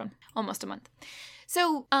the next one. Almost a month.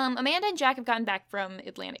 So, Amanda and Jack have gotten back from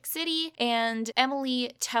Atlantic City, and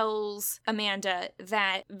Emily tells Amanda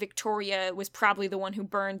that Victoria was probably the one who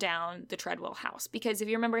burned down the Treadwell house. Because if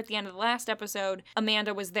you remember at the end of the last episode,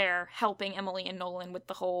 Amanda was there helping Emily and Nolan with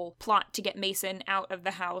the whole plot to get Mason out of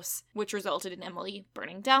the house, which resulted in Emily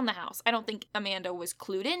burning down the house. I don't think Amanda was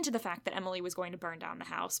clued into the fact that Emily was going to burn down the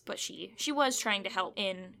house, but she was trying to help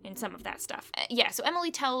in some of that stuff. So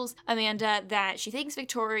Emily tells Amanda that she thinks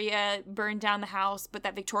Victoria burned down the house, but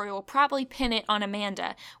that Victoria will probably pin it on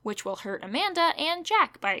Amanda, which will hurt Amanda and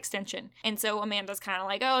Jack by extension. And so Amanda's kind of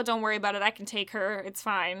like, oh, don't worry about it, I can take her, it's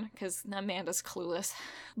fine, because Amanda's clueless.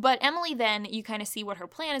 But Emily then, you kind of see what her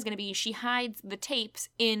plan is going to be. She hides the tapes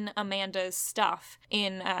in Amanda's stuff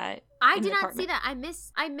in I did not see that.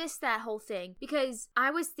 I missed that whole thing because I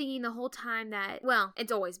was thinking the whole time that, well,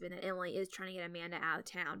 it's always been that Emily is trying to get Amanda out of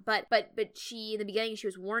town. But she, in the beginning, she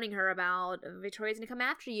was warning her about Victoria's going to come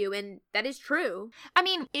after you, and that is true. I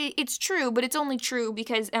mean, it's true, but it's only true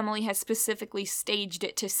because Emily has specifically staged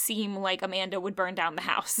it to seem like Amanda would burn down the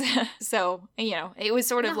house. So, it was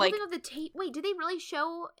sort of like... The tape. Wait, did they really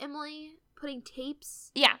show Emily putting tapes?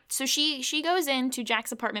 Yeah, so she goes into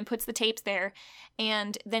Jack's apartment, puts the tapes there,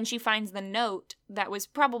 and then she finds the note that was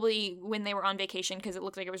probably when they were on vacation because it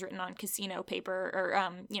looked like it was written on casino paper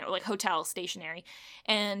or, like hotel stationery.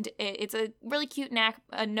 And it's a really cute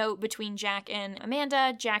a note between Jack and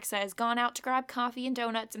Amanda. Jack says, gone out to grab coffee and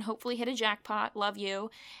donuts and hopefully hit a jackpot, love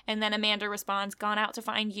you. And then Amanda responds, gone out to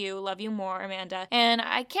find you, love you more, Amanda. And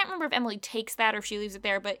I can't remember if Emily takes that or if she leaves it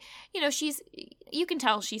there, but, you can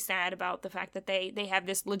tell she's sad about the fact that they have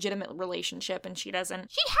this legitimate relationship and she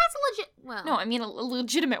doesn't. She has No, I mean a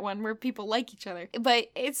legitimate one where people like each other. But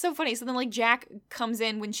it's so funny. So then Jack comes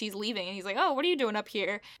in when she's leaving and he's like, oh, what are you doing up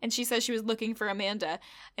here? And she says she was looking for Amanda.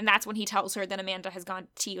 And that's when he tells her that Amanda has gone to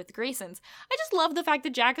tea with the Graysons. I just love the fact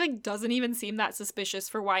that Jack doesn't even seem that suspicious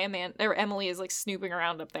for why Emily is snooping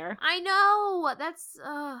around up there. I know. That's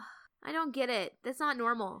I don't get it. That's not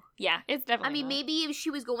normal. Yeah, it's definitely I mean, not. Maybe if she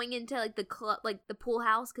was going into the club, the pool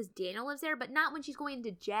house, because Daniel lives there, but not when she's going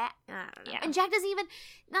into Jack. I don't know. Yeah. And Jack doesn't even,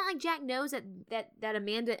 not like Jack knows that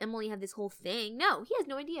Amanda and Emily have this whole thing. No, he has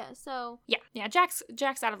no idea. So yeah, Jack's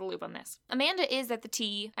out of the loop on this. Amanda is at the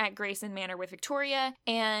tea at Grayson Manor with Victoria,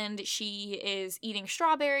 and she is eating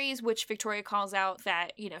strawberries, which Victoria calls out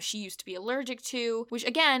that she used to be allergic to, which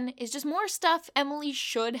again is just more stuff Emily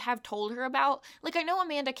should have told her about. I know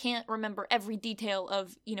Amanda can't remember every detail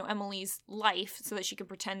of Emily's life so that she can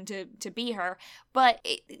pretend to be her, but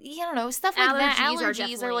I don't know, stuff like that.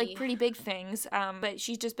 Allergies are pretty big things, but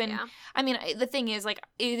she's just been I mean, the thing is this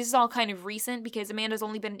is all kind of recent because Amanda's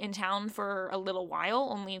only been in town for a little while,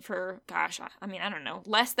 only for I don't know,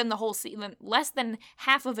 less than the whole season, less than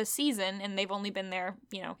half of a season, and they've only been there,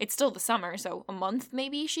 it's still the summer, so a month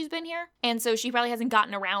maybe she's been here, and so she probably hasn't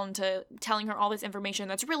gotten around to telling her all this information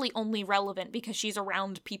that's really only relevant because she's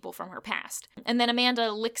around people from her past. And then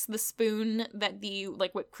Amanda licks the spoon that the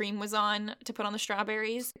whipped cream was on to put on the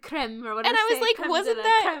strawberries. Creme or whatever. And I was like, wasn't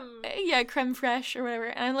that creme fraiche or whatever?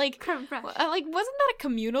 And I'm like, creme fraiche. Wasn't that a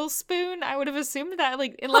communal spoon? I would have assumed that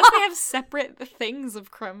unless they have separate things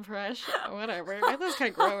of creme fraiche, whatever. That's kind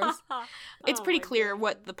of gross. It's pretty clear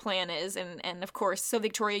what the plan is, and of course, so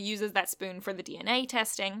Victoria uses that spoon for the DNA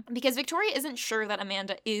testing because Victoria isn't sure that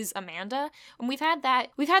Amanda is Amanda. And we've had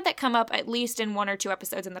that come up at least in one or two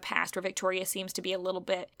episodes in the past where Victoria seems to be a little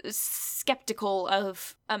bit skeptical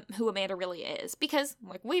of who Amanda really is because,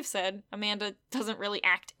 like we've said, Amanda doesn't really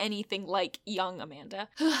act anything like young Amanda.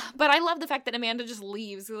 But I love the fact that Amanda just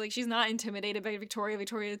leaves. She's not intimidated by Victoria.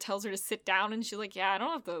 Victoria tells her to sit down and she's like, yeah, I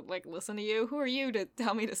don't have to listen to you. Who are you to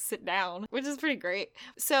tell me to sit down? Which is pretty great.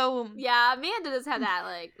 So yeah, Amanda does have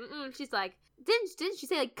that she's like, didn't she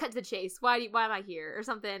say cut to the chase? Why am I here or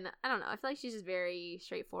something? I don't know. I feel like she's just very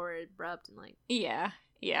straightforward, abrupt, and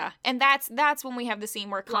Yeah, and that's when we have the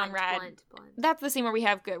scene where Conrad. Blunt. That's the scene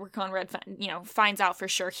where Conrad, finds out for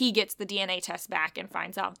sure. He gets the DNA test back and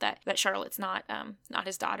finds out that Charlotte's not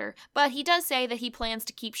his daughter. But he does say that he plans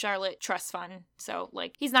to keep Charlotte trust fund, so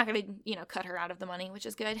he's not gonna cut her out of the money, which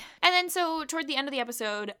is good. And then so toward the end of the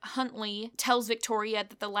episode, Huntley tells Victoria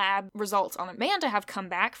that the lab results on Amanda have come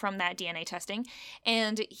back from that DNA testing,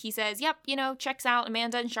 and he says, "Yep, checks out.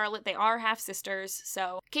 Amanda and Charlotte, they are half sisters,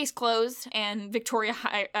 so case closed." And Victoria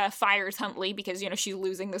fires Huntley because she's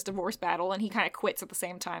losing this divorce battle, and he kind of quits at the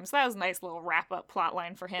same time. So that was a nice little wrap up plot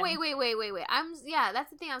line for him. Wait. That's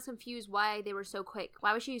the thing. I was confused why they were so quick.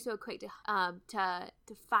 Why was she so quick to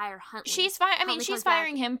to fire Huntley. She's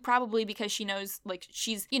firing him probably because she knows, like,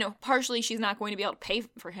 she's, partially she's not going to be able to pay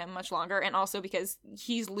for him much longer, and also because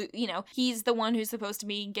he's the one who's supposed to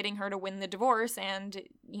be getting her to win the divorce, and,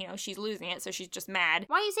 she's losing it, so she's just mad.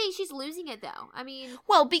 Why do you say she's losing it, though? I mean...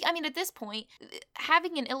 Well, at this point,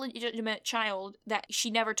 having an illegitimate child that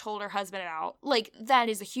she never told her husband about, like, that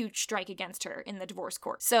is a huge strike against her in the divorce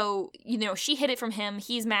court. So, she hid it from him.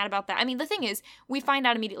 He's mad about that. I mean, the thing is, we find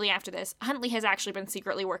out immediately after this, Huntley has actually been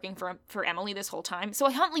secretly working for Emily this whole time. So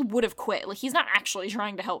Huntley would have quit. Like, he's not actually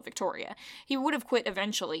trying to help Victoria. He would have quit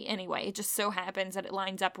eventually anyway. It just so happens that it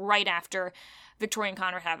lines up right after Victoria and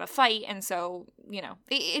Conrad have a fight, and so,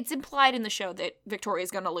 it's implied in the show that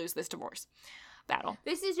Victoria's going to lose this divorce battle.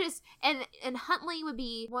 This is just, and Huntley would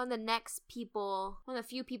be one of the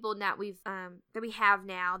few people that we have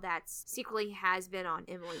now that's secretly has been on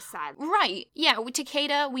Emily's side. Right. Yeah.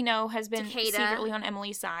 Takeda, we know, has been secretly on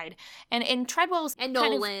Emily's side. And Treadwell's and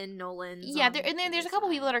Nolan's yeah, there's a couple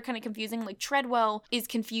people that are kind of confusing. Like, Treadwell is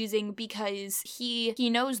confusing because he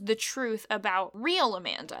knows the truth about real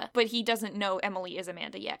Amanda, but he doesn't know Emily is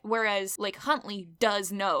Amanda yet. Whereas, like, Huntley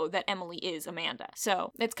does know that Emily is Amanda.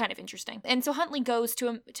 So it's kind of interesting. And so Huntley goes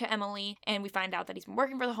to Emily, and we find out that he's been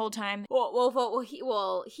working for the whole time.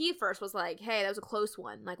 He first was like, "Hey, that was a close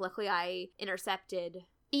one. Like, luckily I intercepted."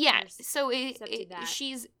 Yeah, so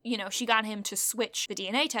she's, she got him to switch the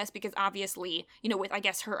DNA test because obviously, with, I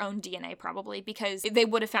guess, her own DNA probably, because they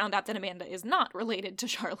would have found out that Amanda is not related to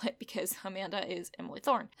Charlotte because Amanda is Emily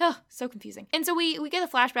Thorne. Oh, so confusing. And so we get a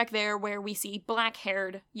flashback there where we see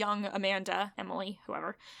black-haired young Amanda, Emily,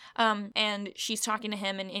 whoever, and she's talking to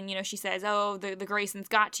him and she says, "Oh, the Graysons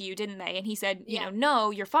got to you, didn't they?" And he said,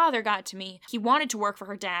 "No, your father got to me. He wanted to work for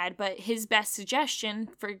her dad, but his best suggestion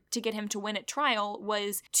to get him to win at trial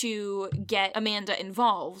was to get Amanda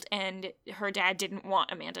involved, and her dad didn't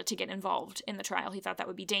want Amanda to get involved in the trial. He thought that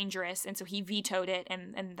would be dangerous, and so he vetoed it,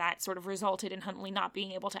 and that sort of resulted in Huntley not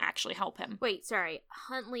being able to actually help him." Wait, sorry.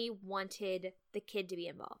 Huntley wanted the kid to be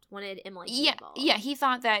involved. Wanted Emily to be involved. Yeah, he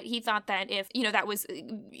thought that if, that was,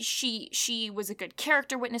 she was a good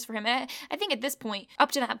character witness for him. And I think at this point,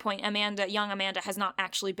 up to that point, young Amanda has not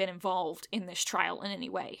actually been involved in this trial in any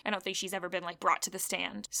way. I don't think she's ever been, like, brought to the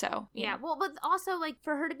stand. So, yeah. Well, but also, like,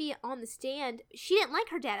 for her to be on the stand, she didn't like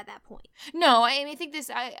her dad at that point. No, I think this,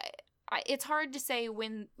 it's hard to say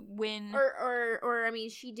when or I mean,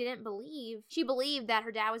 she believed that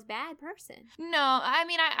her dad was a bad person. No, I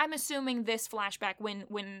mean, I'm assuming this flashback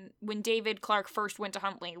when David Clark first went to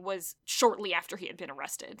Huntley was shortly after he had been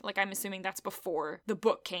arrested. Like, I'm assuming that's before the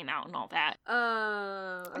book came out and all that.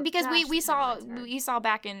 Because we saw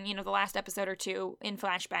back in, the last episode or two in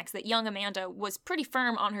flashbacks that young Amanda was pretty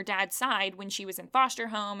firm on her dad's side when she was in foster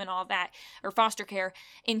home and all that, or foster care,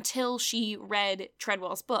 until she read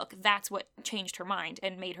Treadwell's book. That's what changed her mind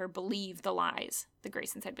and made her believe the lies the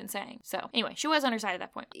Graysons had been saying. So anyway, she was on her side at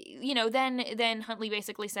that point. Then Huntley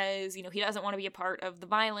basically says, he doesn't want to be a part of the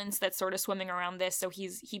violence that's sort of swimming around this. So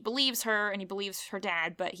he believes her and he believes her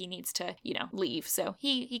dad, but he needs to, leave. So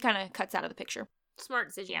he kind of cuts out of the picture. Smart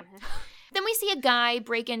decision. Yeah. Then we see a guy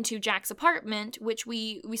break into Jack's apartment, which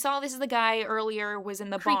we saw. This is the guy earlier was in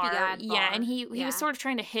the Creepy bar. Guy Yeah, and he was sort of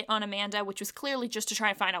trying to hit on Amanda, which was clearly just to try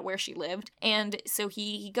and find out where she lived. And so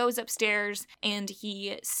he goes upstairs and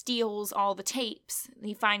he steals all the tapes.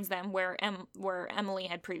 He finds them where Emily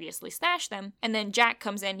had previously stashed them. And then Jack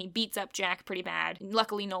comes in. He beats up Jack pretty bad.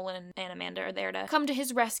 Luckily, Nolan and Amanda are there to come to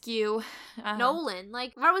his rescue. Nolan?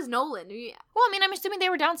 Like, where was Nolan? Well, I mean, I'm assuming they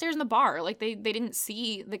were downstairs in the bar. Like, they didn't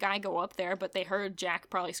see the guy go up there, but they heard Jack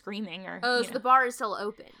probably screaming or... Oh, so the bar is still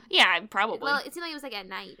open. Yeah, probably. Well, it seemed like it was, like, at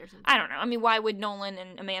night or something. I don't know. I mean, why would Nolan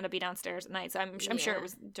and Amanda be downstairs at night? So I'm sure it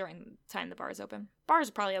was during the time the bar is open. Bars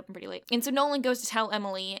are probably open pretty late. And so Nolan goes to tell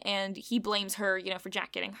Emily, and he blames her, for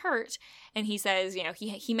Jack getting hurt. And he says,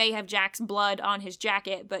 he may have Jack's blood on his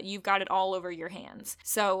jacket, but you've got it all over your hands.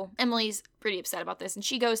 So Emily's pretty upset about this, and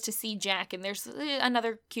she goes to see Jack, and there's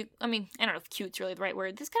another cute, I mean, I don't know if cute's really the right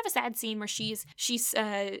word. This is kind of a sad scene where she's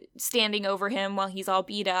standing over him while he's all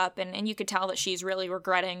beat up, and you could tell that she's really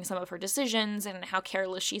regretting some of her decisions and how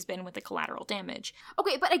careless she's been with the collateral damage.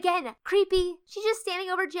 Okay, but again, creepy. She's just standing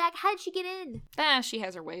over Jack. How did she get in? She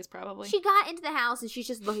has her ways, probably. She got into the house, and she's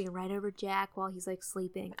just looking right over Jack while he's, like,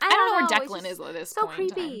 sleeping. I don't know where Declan is at this so point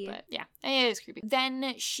creepy. in time, but yeah, it is creepy.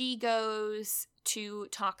 Then she goes to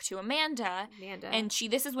talk to Amanda. And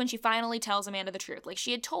this is when she finally tells Amanda the truth. Like,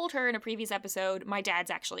 she had told her in a previous episode, my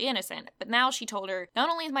dad's actually innocent. But now she told her, not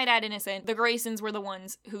only is my dad innocent, the Graysons were the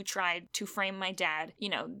ones who tried to frame my dad. You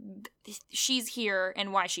know, she's here,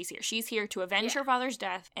 and why she's here. She's here to avenge her father's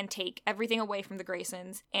death and take everything away from the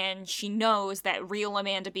Graysons. And she knows that real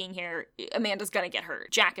Amanda being here, Amanda's gonna get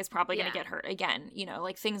hurt. Jack is probably gonna get hurt again. You know,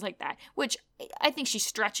 like things like that. Which I think she's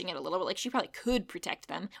stretching it a little bit. Like, she probably could protect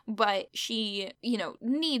them, but she, you know,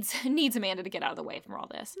 needs Amanda to get out of the way from all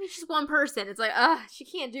this. I mean, she's one person. It's like, she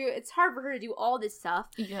can't do it. It's hard for her to do all this stuff.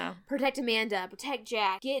 Yeah. Protect Amanda, protect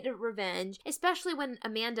Jack, get revenge. Especially when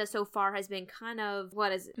Amanda so far has been kind of,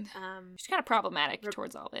 what is it? She's kind of problematic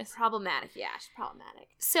towards all this. Problematic, yeah. She's problematic.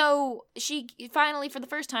 So she finally, for the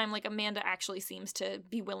first time, like, Amanda actually seems to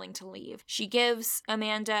be willing to leave. She gives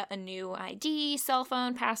Amanda a new ID, cell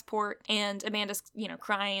phone, passport, and Amanda's, you know,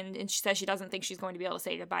 crying, and she says she doesn't think she's going to be able to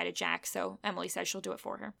say goodbye to Jack, so Emily says she'll do it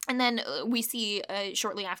for her. And then we see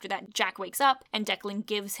shortly after that, Jack wakes up, and Declan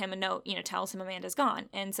gives him a note, you know, tells him Amanda's gone.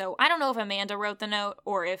 And so I don't know if Amanda wrote the note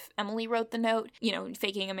or if Emily wrote the note, you know,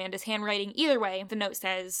 faking Amanda's handwriting. Either way, the note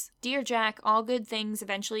says, "Dear Jack, all good things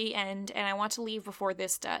eventually end, and I want to leave before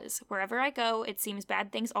this does. Wherever I go, it seems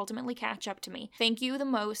bad things ultimately catch up to me. Thank you for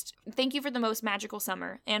the most magical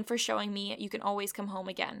summer, and for showing me you can always come home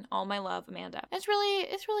again. All my love, Amanda." It's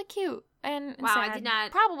really cute. And wow, sad. I did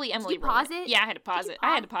not. Probably Emily. Did you pause it? Yeah, I had to pause it.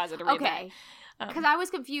 I had to pause it to read okay. Because I was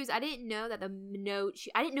confused. I didn't know that the note.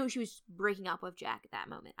 I didn't know she was breaking up with Jack at that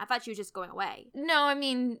moment. I thought she was just going away. No, I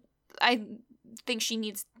mean, I think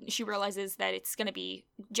she realizes that it's going to be,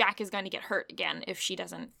 Jack is going to get hurt again if she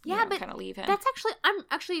doesn't, kind of leave him. I'm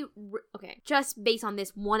actually, okay, just based on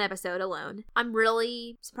this one episode alone, I'm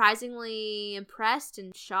really surprisingly impressed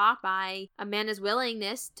and shocked by Amanda's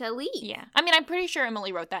willingness to leave. Yeah. I mean, I'm pretty sure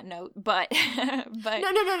Emily wrote that note, but. No.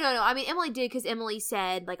 I mean, Emily did, because Emily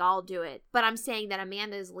said, like, I'll do it. But I'm saying that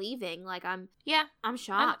Amanda's leaving. Like, I'm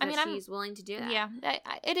shocked that she's willing to do that. Yeah.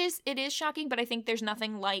 It is shocking, but I think there's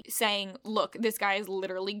nothing like saying, look, this guy is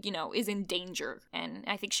literally, you know, is in danger, and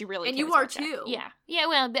I think she really and cares you are about too. Jack. Yeah,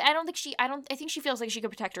 well, but I think she feels like she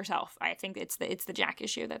could protect herself. I think it's the Jack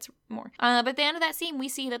issue that's more. But at the end of that scene, we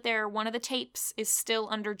see that one of the tapes is still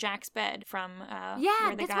under Jack's bed from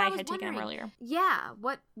where the guy had taken him earlier. Yeah,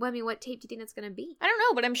 what tape do you think that's gonna be? I don't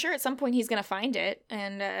know, but I'm sure at some point he's gonna find it,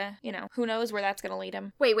 and who knows where that's gonna lead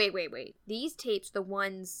him. Wait. These tapes, the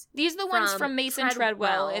ones from Mason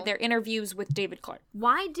Treadwell, their interviews with David Clark.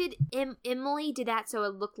 Why did Emily did that so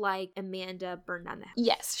it looked like Amanda burned down the house?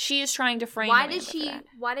 Yes, she is trying to frame Why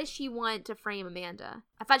does she want to frame Amanda?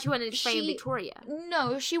 I thought she wanted to frame Victoria.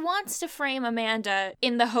 No, she wants to frame Amanda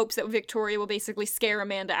in the hopes that Victoria will basically scare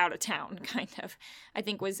Amanda out of town, kind of. I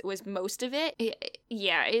think was most of it.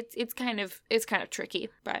 It's kind of tricky,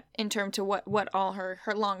 but in terms to what all her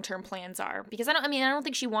long-term plans are, because I don't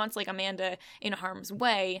think she wants like Amanda in harm's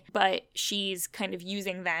way, but she's kind of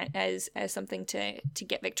using that as something to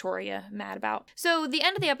get Victoria mad about. So the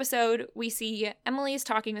end of the episode, we see Emily's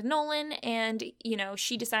talking with Nolan, and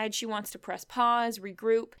she decides she wants to press pause,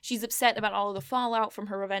 regroup. She's upset about all of the fallout from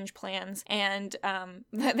her revenge plans, and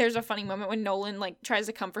there's a funny moment when Nolan like tries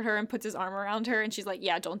to comfort her and puts his arm around her, and she's like,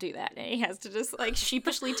 yeah, don't do that, and he has to just like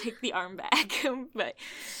sheepishly take the arm back. But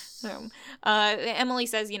Emily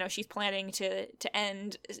says, she's planning to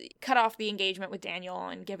cut off the engagement with Daniel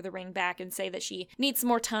and give the ring back, and say that she needs some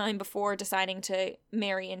more time before deciding to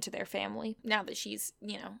marry into their family, now that she's,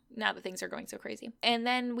 now that things are going so crazy. And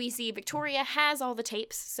then we see Victoria has all the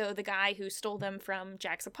tapes, so the guy who stole them from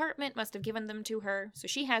Jack's apartment must have given them to her, so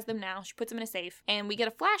she has them now. She puts them in a safe, and we get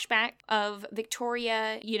a flashback of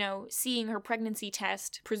Victoria, seeing her pregnancy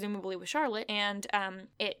test, presumably with Charlotte, and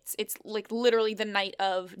it's like literally the night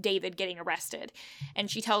of David getting arrested, and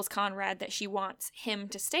she tells Conrad that she wants him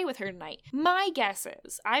to stay with her tonight. My guess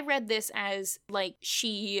is, I read this as like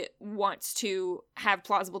she wants to have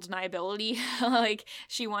plausible deniability, like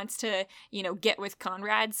she wants to, get with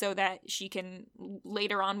Conrad so that she can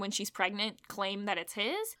later on when she's pregnant claim that it's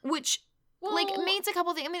his, which means a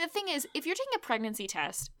couple things. I mean, the thing is, if you're taking a pregnancy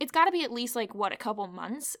test, it's got to be at least a couple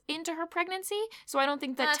months into her pregnancy. So I don't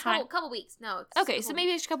think that time. Couple weeks. No. Okay, so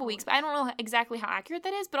maybe it's a couple weeks, but I don't know exactly how accurate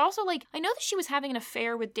that is. But also, I know that she was having an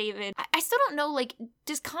affair with David. I still don't know.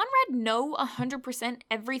 Does Conrad know 100%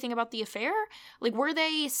 everything about the affair? Were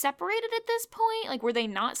they separated at this point? Were they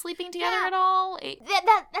not sleeping together at all?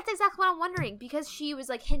 That's exactly what I'm wondering, because she was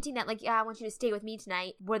hinting that I want you to stay with me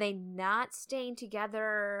tonight. Were they not staying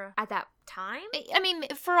together at that time? I mean,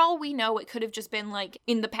 for all we know, it could have just been like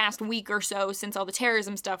in the past week or so since all the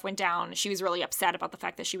terrorism stuff went down, she was really upset about the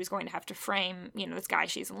fact that she was going to have to frame, this guy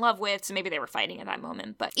she's in love with. So maybe they were fighting at that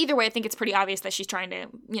moment. But either way, I think it's pretty obvious that she's trying to,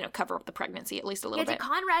 cover up the pregnancy at least a little bit. Did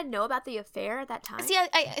Conrad know about the affair at that time? See,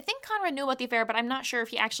 I think Conrad knew about the affair, but I'm not sure if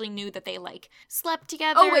he actually knew that they like slept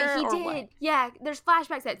together. Oh wait, he did. What. Yeah, there's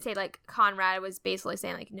flashbacks that say like Conrad was basically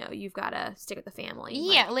saying like, no, you've got to stick with the family.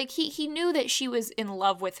 Yeah, like he knew that she was in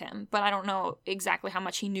love with him, but I don't know exactly how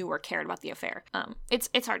much he knew or cared about the affair.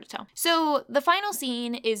 It's hard to tell. So the final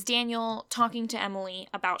scene is Daniel talking to Emily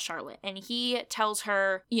about Charlotte, and he tells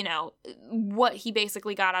her, what he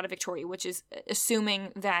basically got out of Victoria, which is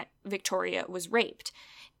assuming that Victoria was raped.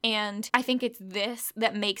 And I think it's this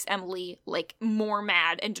that makes Emily, like, more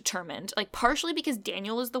mad and determined. Like, partially because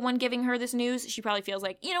Daniel is the one giving her this news. She probably feels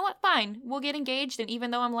like, you know what, fine, we'll get engaged. And even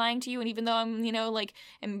though I'm lying to you, and even though I'm,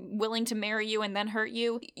 am willing to marry you and then hurt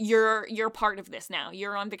you, you're part of this now.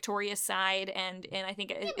 You're on Victoria's side. And I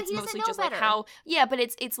think it's mostly just better. Like how, yeah, but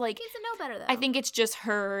it's like, he doesn't know better though. I think it's just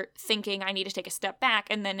her thinking I need to take a step back,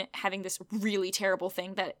 and then having this really terrible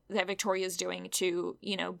thing that Victoria's doing to,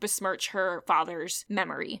 besmirch her father's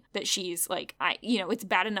memory. That she's like, it's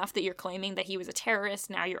bad enough that you're claiming that he was a terrorist.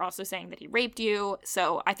 Now you're also saying that he raped you.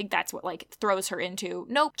 So I think that's what like throws her into,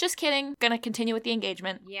 nope, just kidding. Gonna continue with the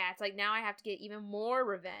engagement. Yeah, it's like now I have to get even more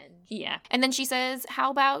revenge. Yeah. And then she says, how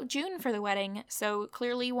about June for the wedding? So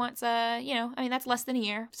clearly wants that's less than a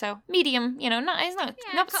year. So medium,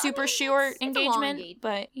 not super short engagement,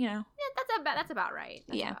 but Yeah, that's about right.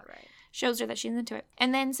 That's about right. Shows her that she's into it.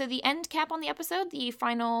 And then, so the end cap on the episode, the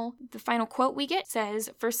final quote we get says,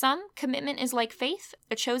 for some, commitment is like faith,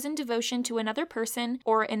 a chosen devotion to another person,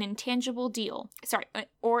 or an intangible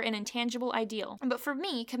ideal. But for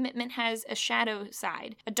me, commitment has a shadow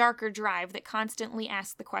side, a darker drive that constantly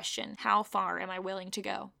asks the question, how far am I willing to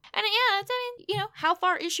go? And how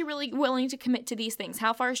far is she really willing to commit to these things?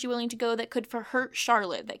 How far is she willing to go that could hurt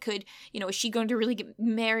Charlotte? That could, is she going to really get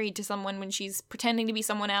married to someone when she's pretending to be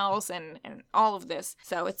someone else? And all of this.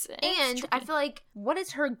 So it's tricky. I feel like, what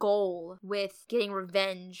is her goal with getting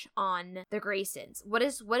revenge on the Graysons? What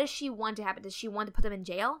does she want to happen? Does she want to put them in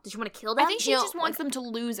jail? Does she want to kill them? I think she just wants them to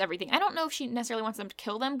lose everything. I don't know if she necessarily wants them to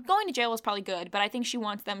kill them. Going to jail is probably good, but I think she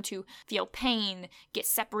wants them to feel pain, get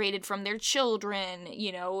separated from their children,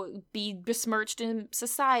 be besmirched in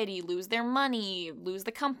society, lose their money, lose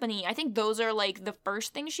the company. I think those are like the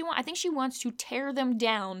first things she wants. I think she wants to tear them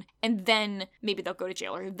down, and then maybe they'll go to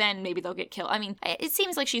jail, or then maybe they'll get killed. I mean, it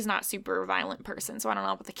seems like she's not a super violent person, so I don't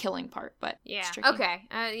know about the killing part, but yeah. It's tricky. Okay.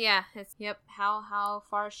 How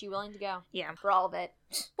far is she willing to go? Yeah. For all of it.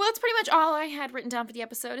 Well, that's pretty much all I had written down for the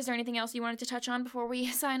episode. Is there anything else you wanted to touch on before we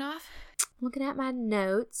sign off? Looking at my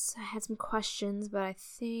notes, I had some questions, but I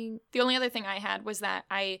think... The only other thing I had was that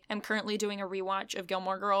I am currently doing a rewatch of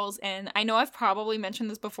Gilmore Girls, and I know I've probably mentioned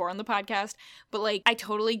this before on the podcast, but, like, I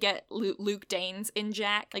totally get Luke Danes in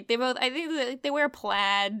Jack. Like, I think they wear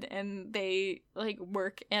plaid, and they, like,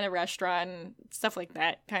 work in a restaurant and stuff like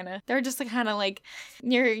that, kind of. They're just kind of like,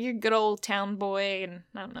 your good old town boy, and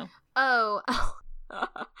I don't know. Oh,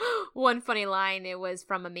 one funny line, it was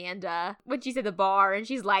from Amanda when she's at the bar and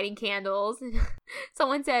she's lighting candles, and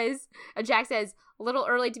someone says, Jack says, a little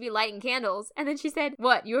early to be lighting candles, and then she said,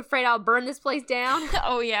 what, you afraid I'll burn this place down?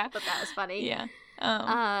 Oh yeah, I thought that was funny. Yeah.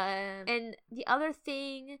 And the other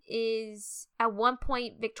thing is, at one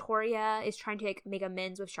point Victoria is trying to like make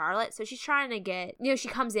amends with Charlotte, so she's trying to get, she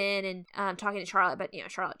comes in and talking to Charlotte, but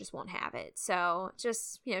Charlotte just won't have it, so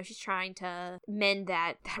just she's trying to mend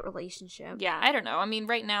that relationship. Yeah, I don't know. I mean,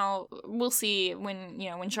 right now we'll see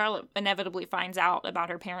when Charlotte inevitably finds out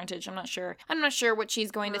about her parentage. I'm not sure what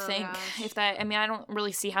she's going to think. Gosh. If that, I mean, I don't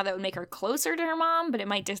really see how that would make her closer to her mom, but it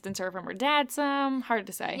might distance her from her dad some. Hard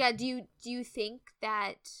to say. Yeah, do you think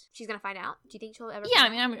that she's gonna find out? Do you think she'll ever? Yeah, I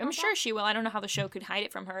mean, I'm sure she will. I don't know how the show could hide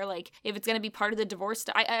it from her. Like, if it's gonna be part of the divorce,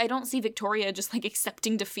 I don't see Victoria just like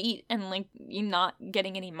accepting defeat and like not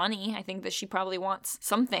getting any money. I think that she probably wants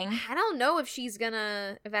something. I don't know if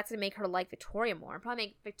if that's gonna make her like Victoria more.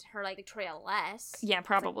 Probably make her like Victoria less. Yeah,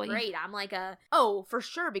 probably. Like, great. I'm like for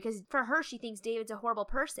sure, because for her she thinks David's a horrible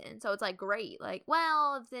person. So it's like great. Like,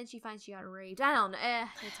 well, if then she finds she got raped. I don't know.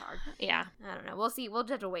 It's hard. Yeah. I don't know. We'll see. We'll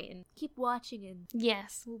just have to wait and keep watching, and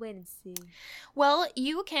yes, we'll wait and see. Well,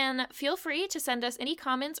 you can feel free to send us any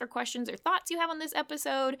comments or questions or thoughts you have on this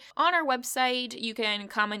episode on our website. You can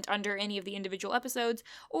comment under any of the individual episodes,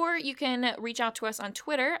 or you can reach out to us on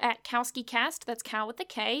Twitter at KowskiCast, that's Cow with a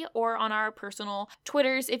K, or on our personal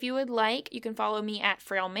Twitters if you would like. You can follow me at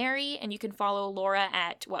Frail Mary, and you can follow Laura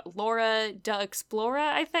at Laura Da Explora,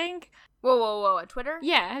 I think. Whoa, a Twitter?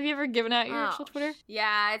 Yeah, have you ever given out your actual Twitter?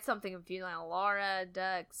 Yeah, it's something confusing, like Laura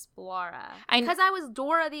the Explorer. I Because I was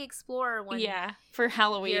Dora the Explorer one for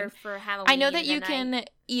Halloween. year for Halloween. I know that you can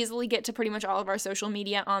easily get to pretty much all of our social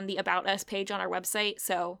media on the About Us page on our website,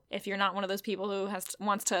 so if you're not one of those people who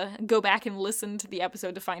wants to go back and listen to the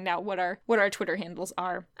episode to find out what our Twitter handles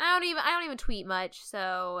are. I don't even tweet much,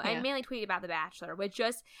 so I mainly tweet about The Bachelor, which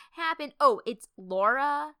just happened. Oh, it's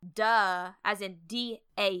Laura as in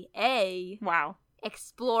DAA. Wow.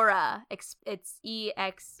 Explora. It's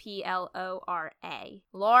EXPLORA.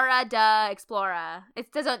 Laura Explorer.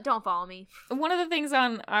 Don't follow me. One of the things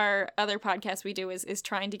on our other podcast we do is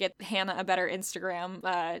trying to get Hannah a better Instagram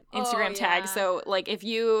tag. So like if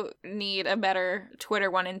you need a better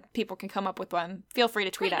Twitter one and people can come up with one, feel free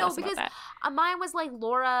to tweet at us about that. Mine was like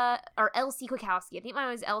Laura or Elsie Kwiatkowski. I think mine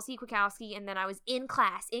was Elsie Kwiatkowski, and then I was in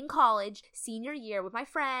college, senior year with my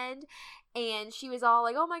friend. And she was all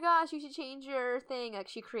like, oh my gosh, you should change your thing. Like,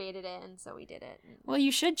 she created it, and so we did it. Well, you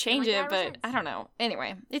should change it, but I don't know.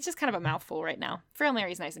 Anyway, it's just kind of a mouthful right now. Frail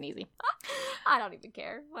Mary's nice and easy. I don't even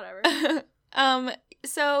care. Whatever.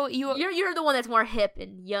 So you're the one that's more hip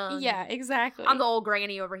and young. Yeah, exactly. I'm the old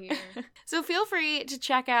granny over here. So feel free to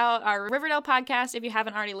check out our Riverdale podcast if you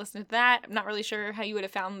haven't already listened to that. I'm not really sure how you would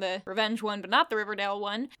have found the Revenge one, but not the Riverdale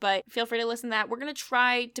one. But feel free to listen to that. We're gonna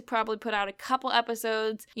try to probably put out a couple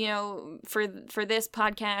episodes, for this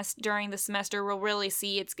podcast during the semester. We'll really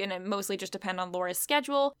see. It's gonna mostly just depend on Laura's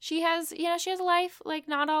schedule. She has a life. Like,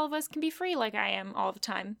 not all of us can be free like I am all the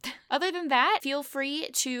time. Other than that, feel free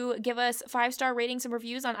to give us 5-star ratings and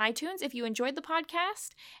reviews on iTunes if you enjoyed the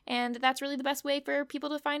podcast, and that's really the best way for people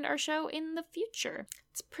to find our show in the future.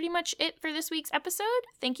 That's pretty much it for this week's episode.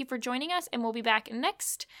 Thank you for joining us, and we'll be back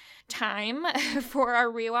next time for our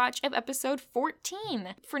rewatch of episode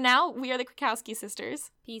 14. For now, we are the Kwiatkowski sisters.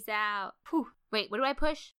 Peace out. Whew. Wait, what do I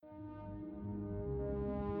push?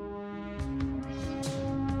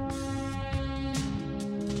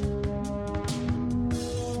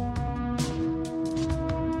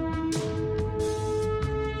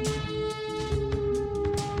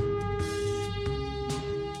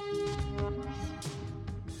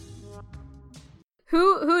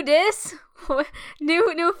 Who dis?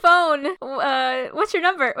 New phone. What's your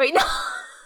number? Wait, no.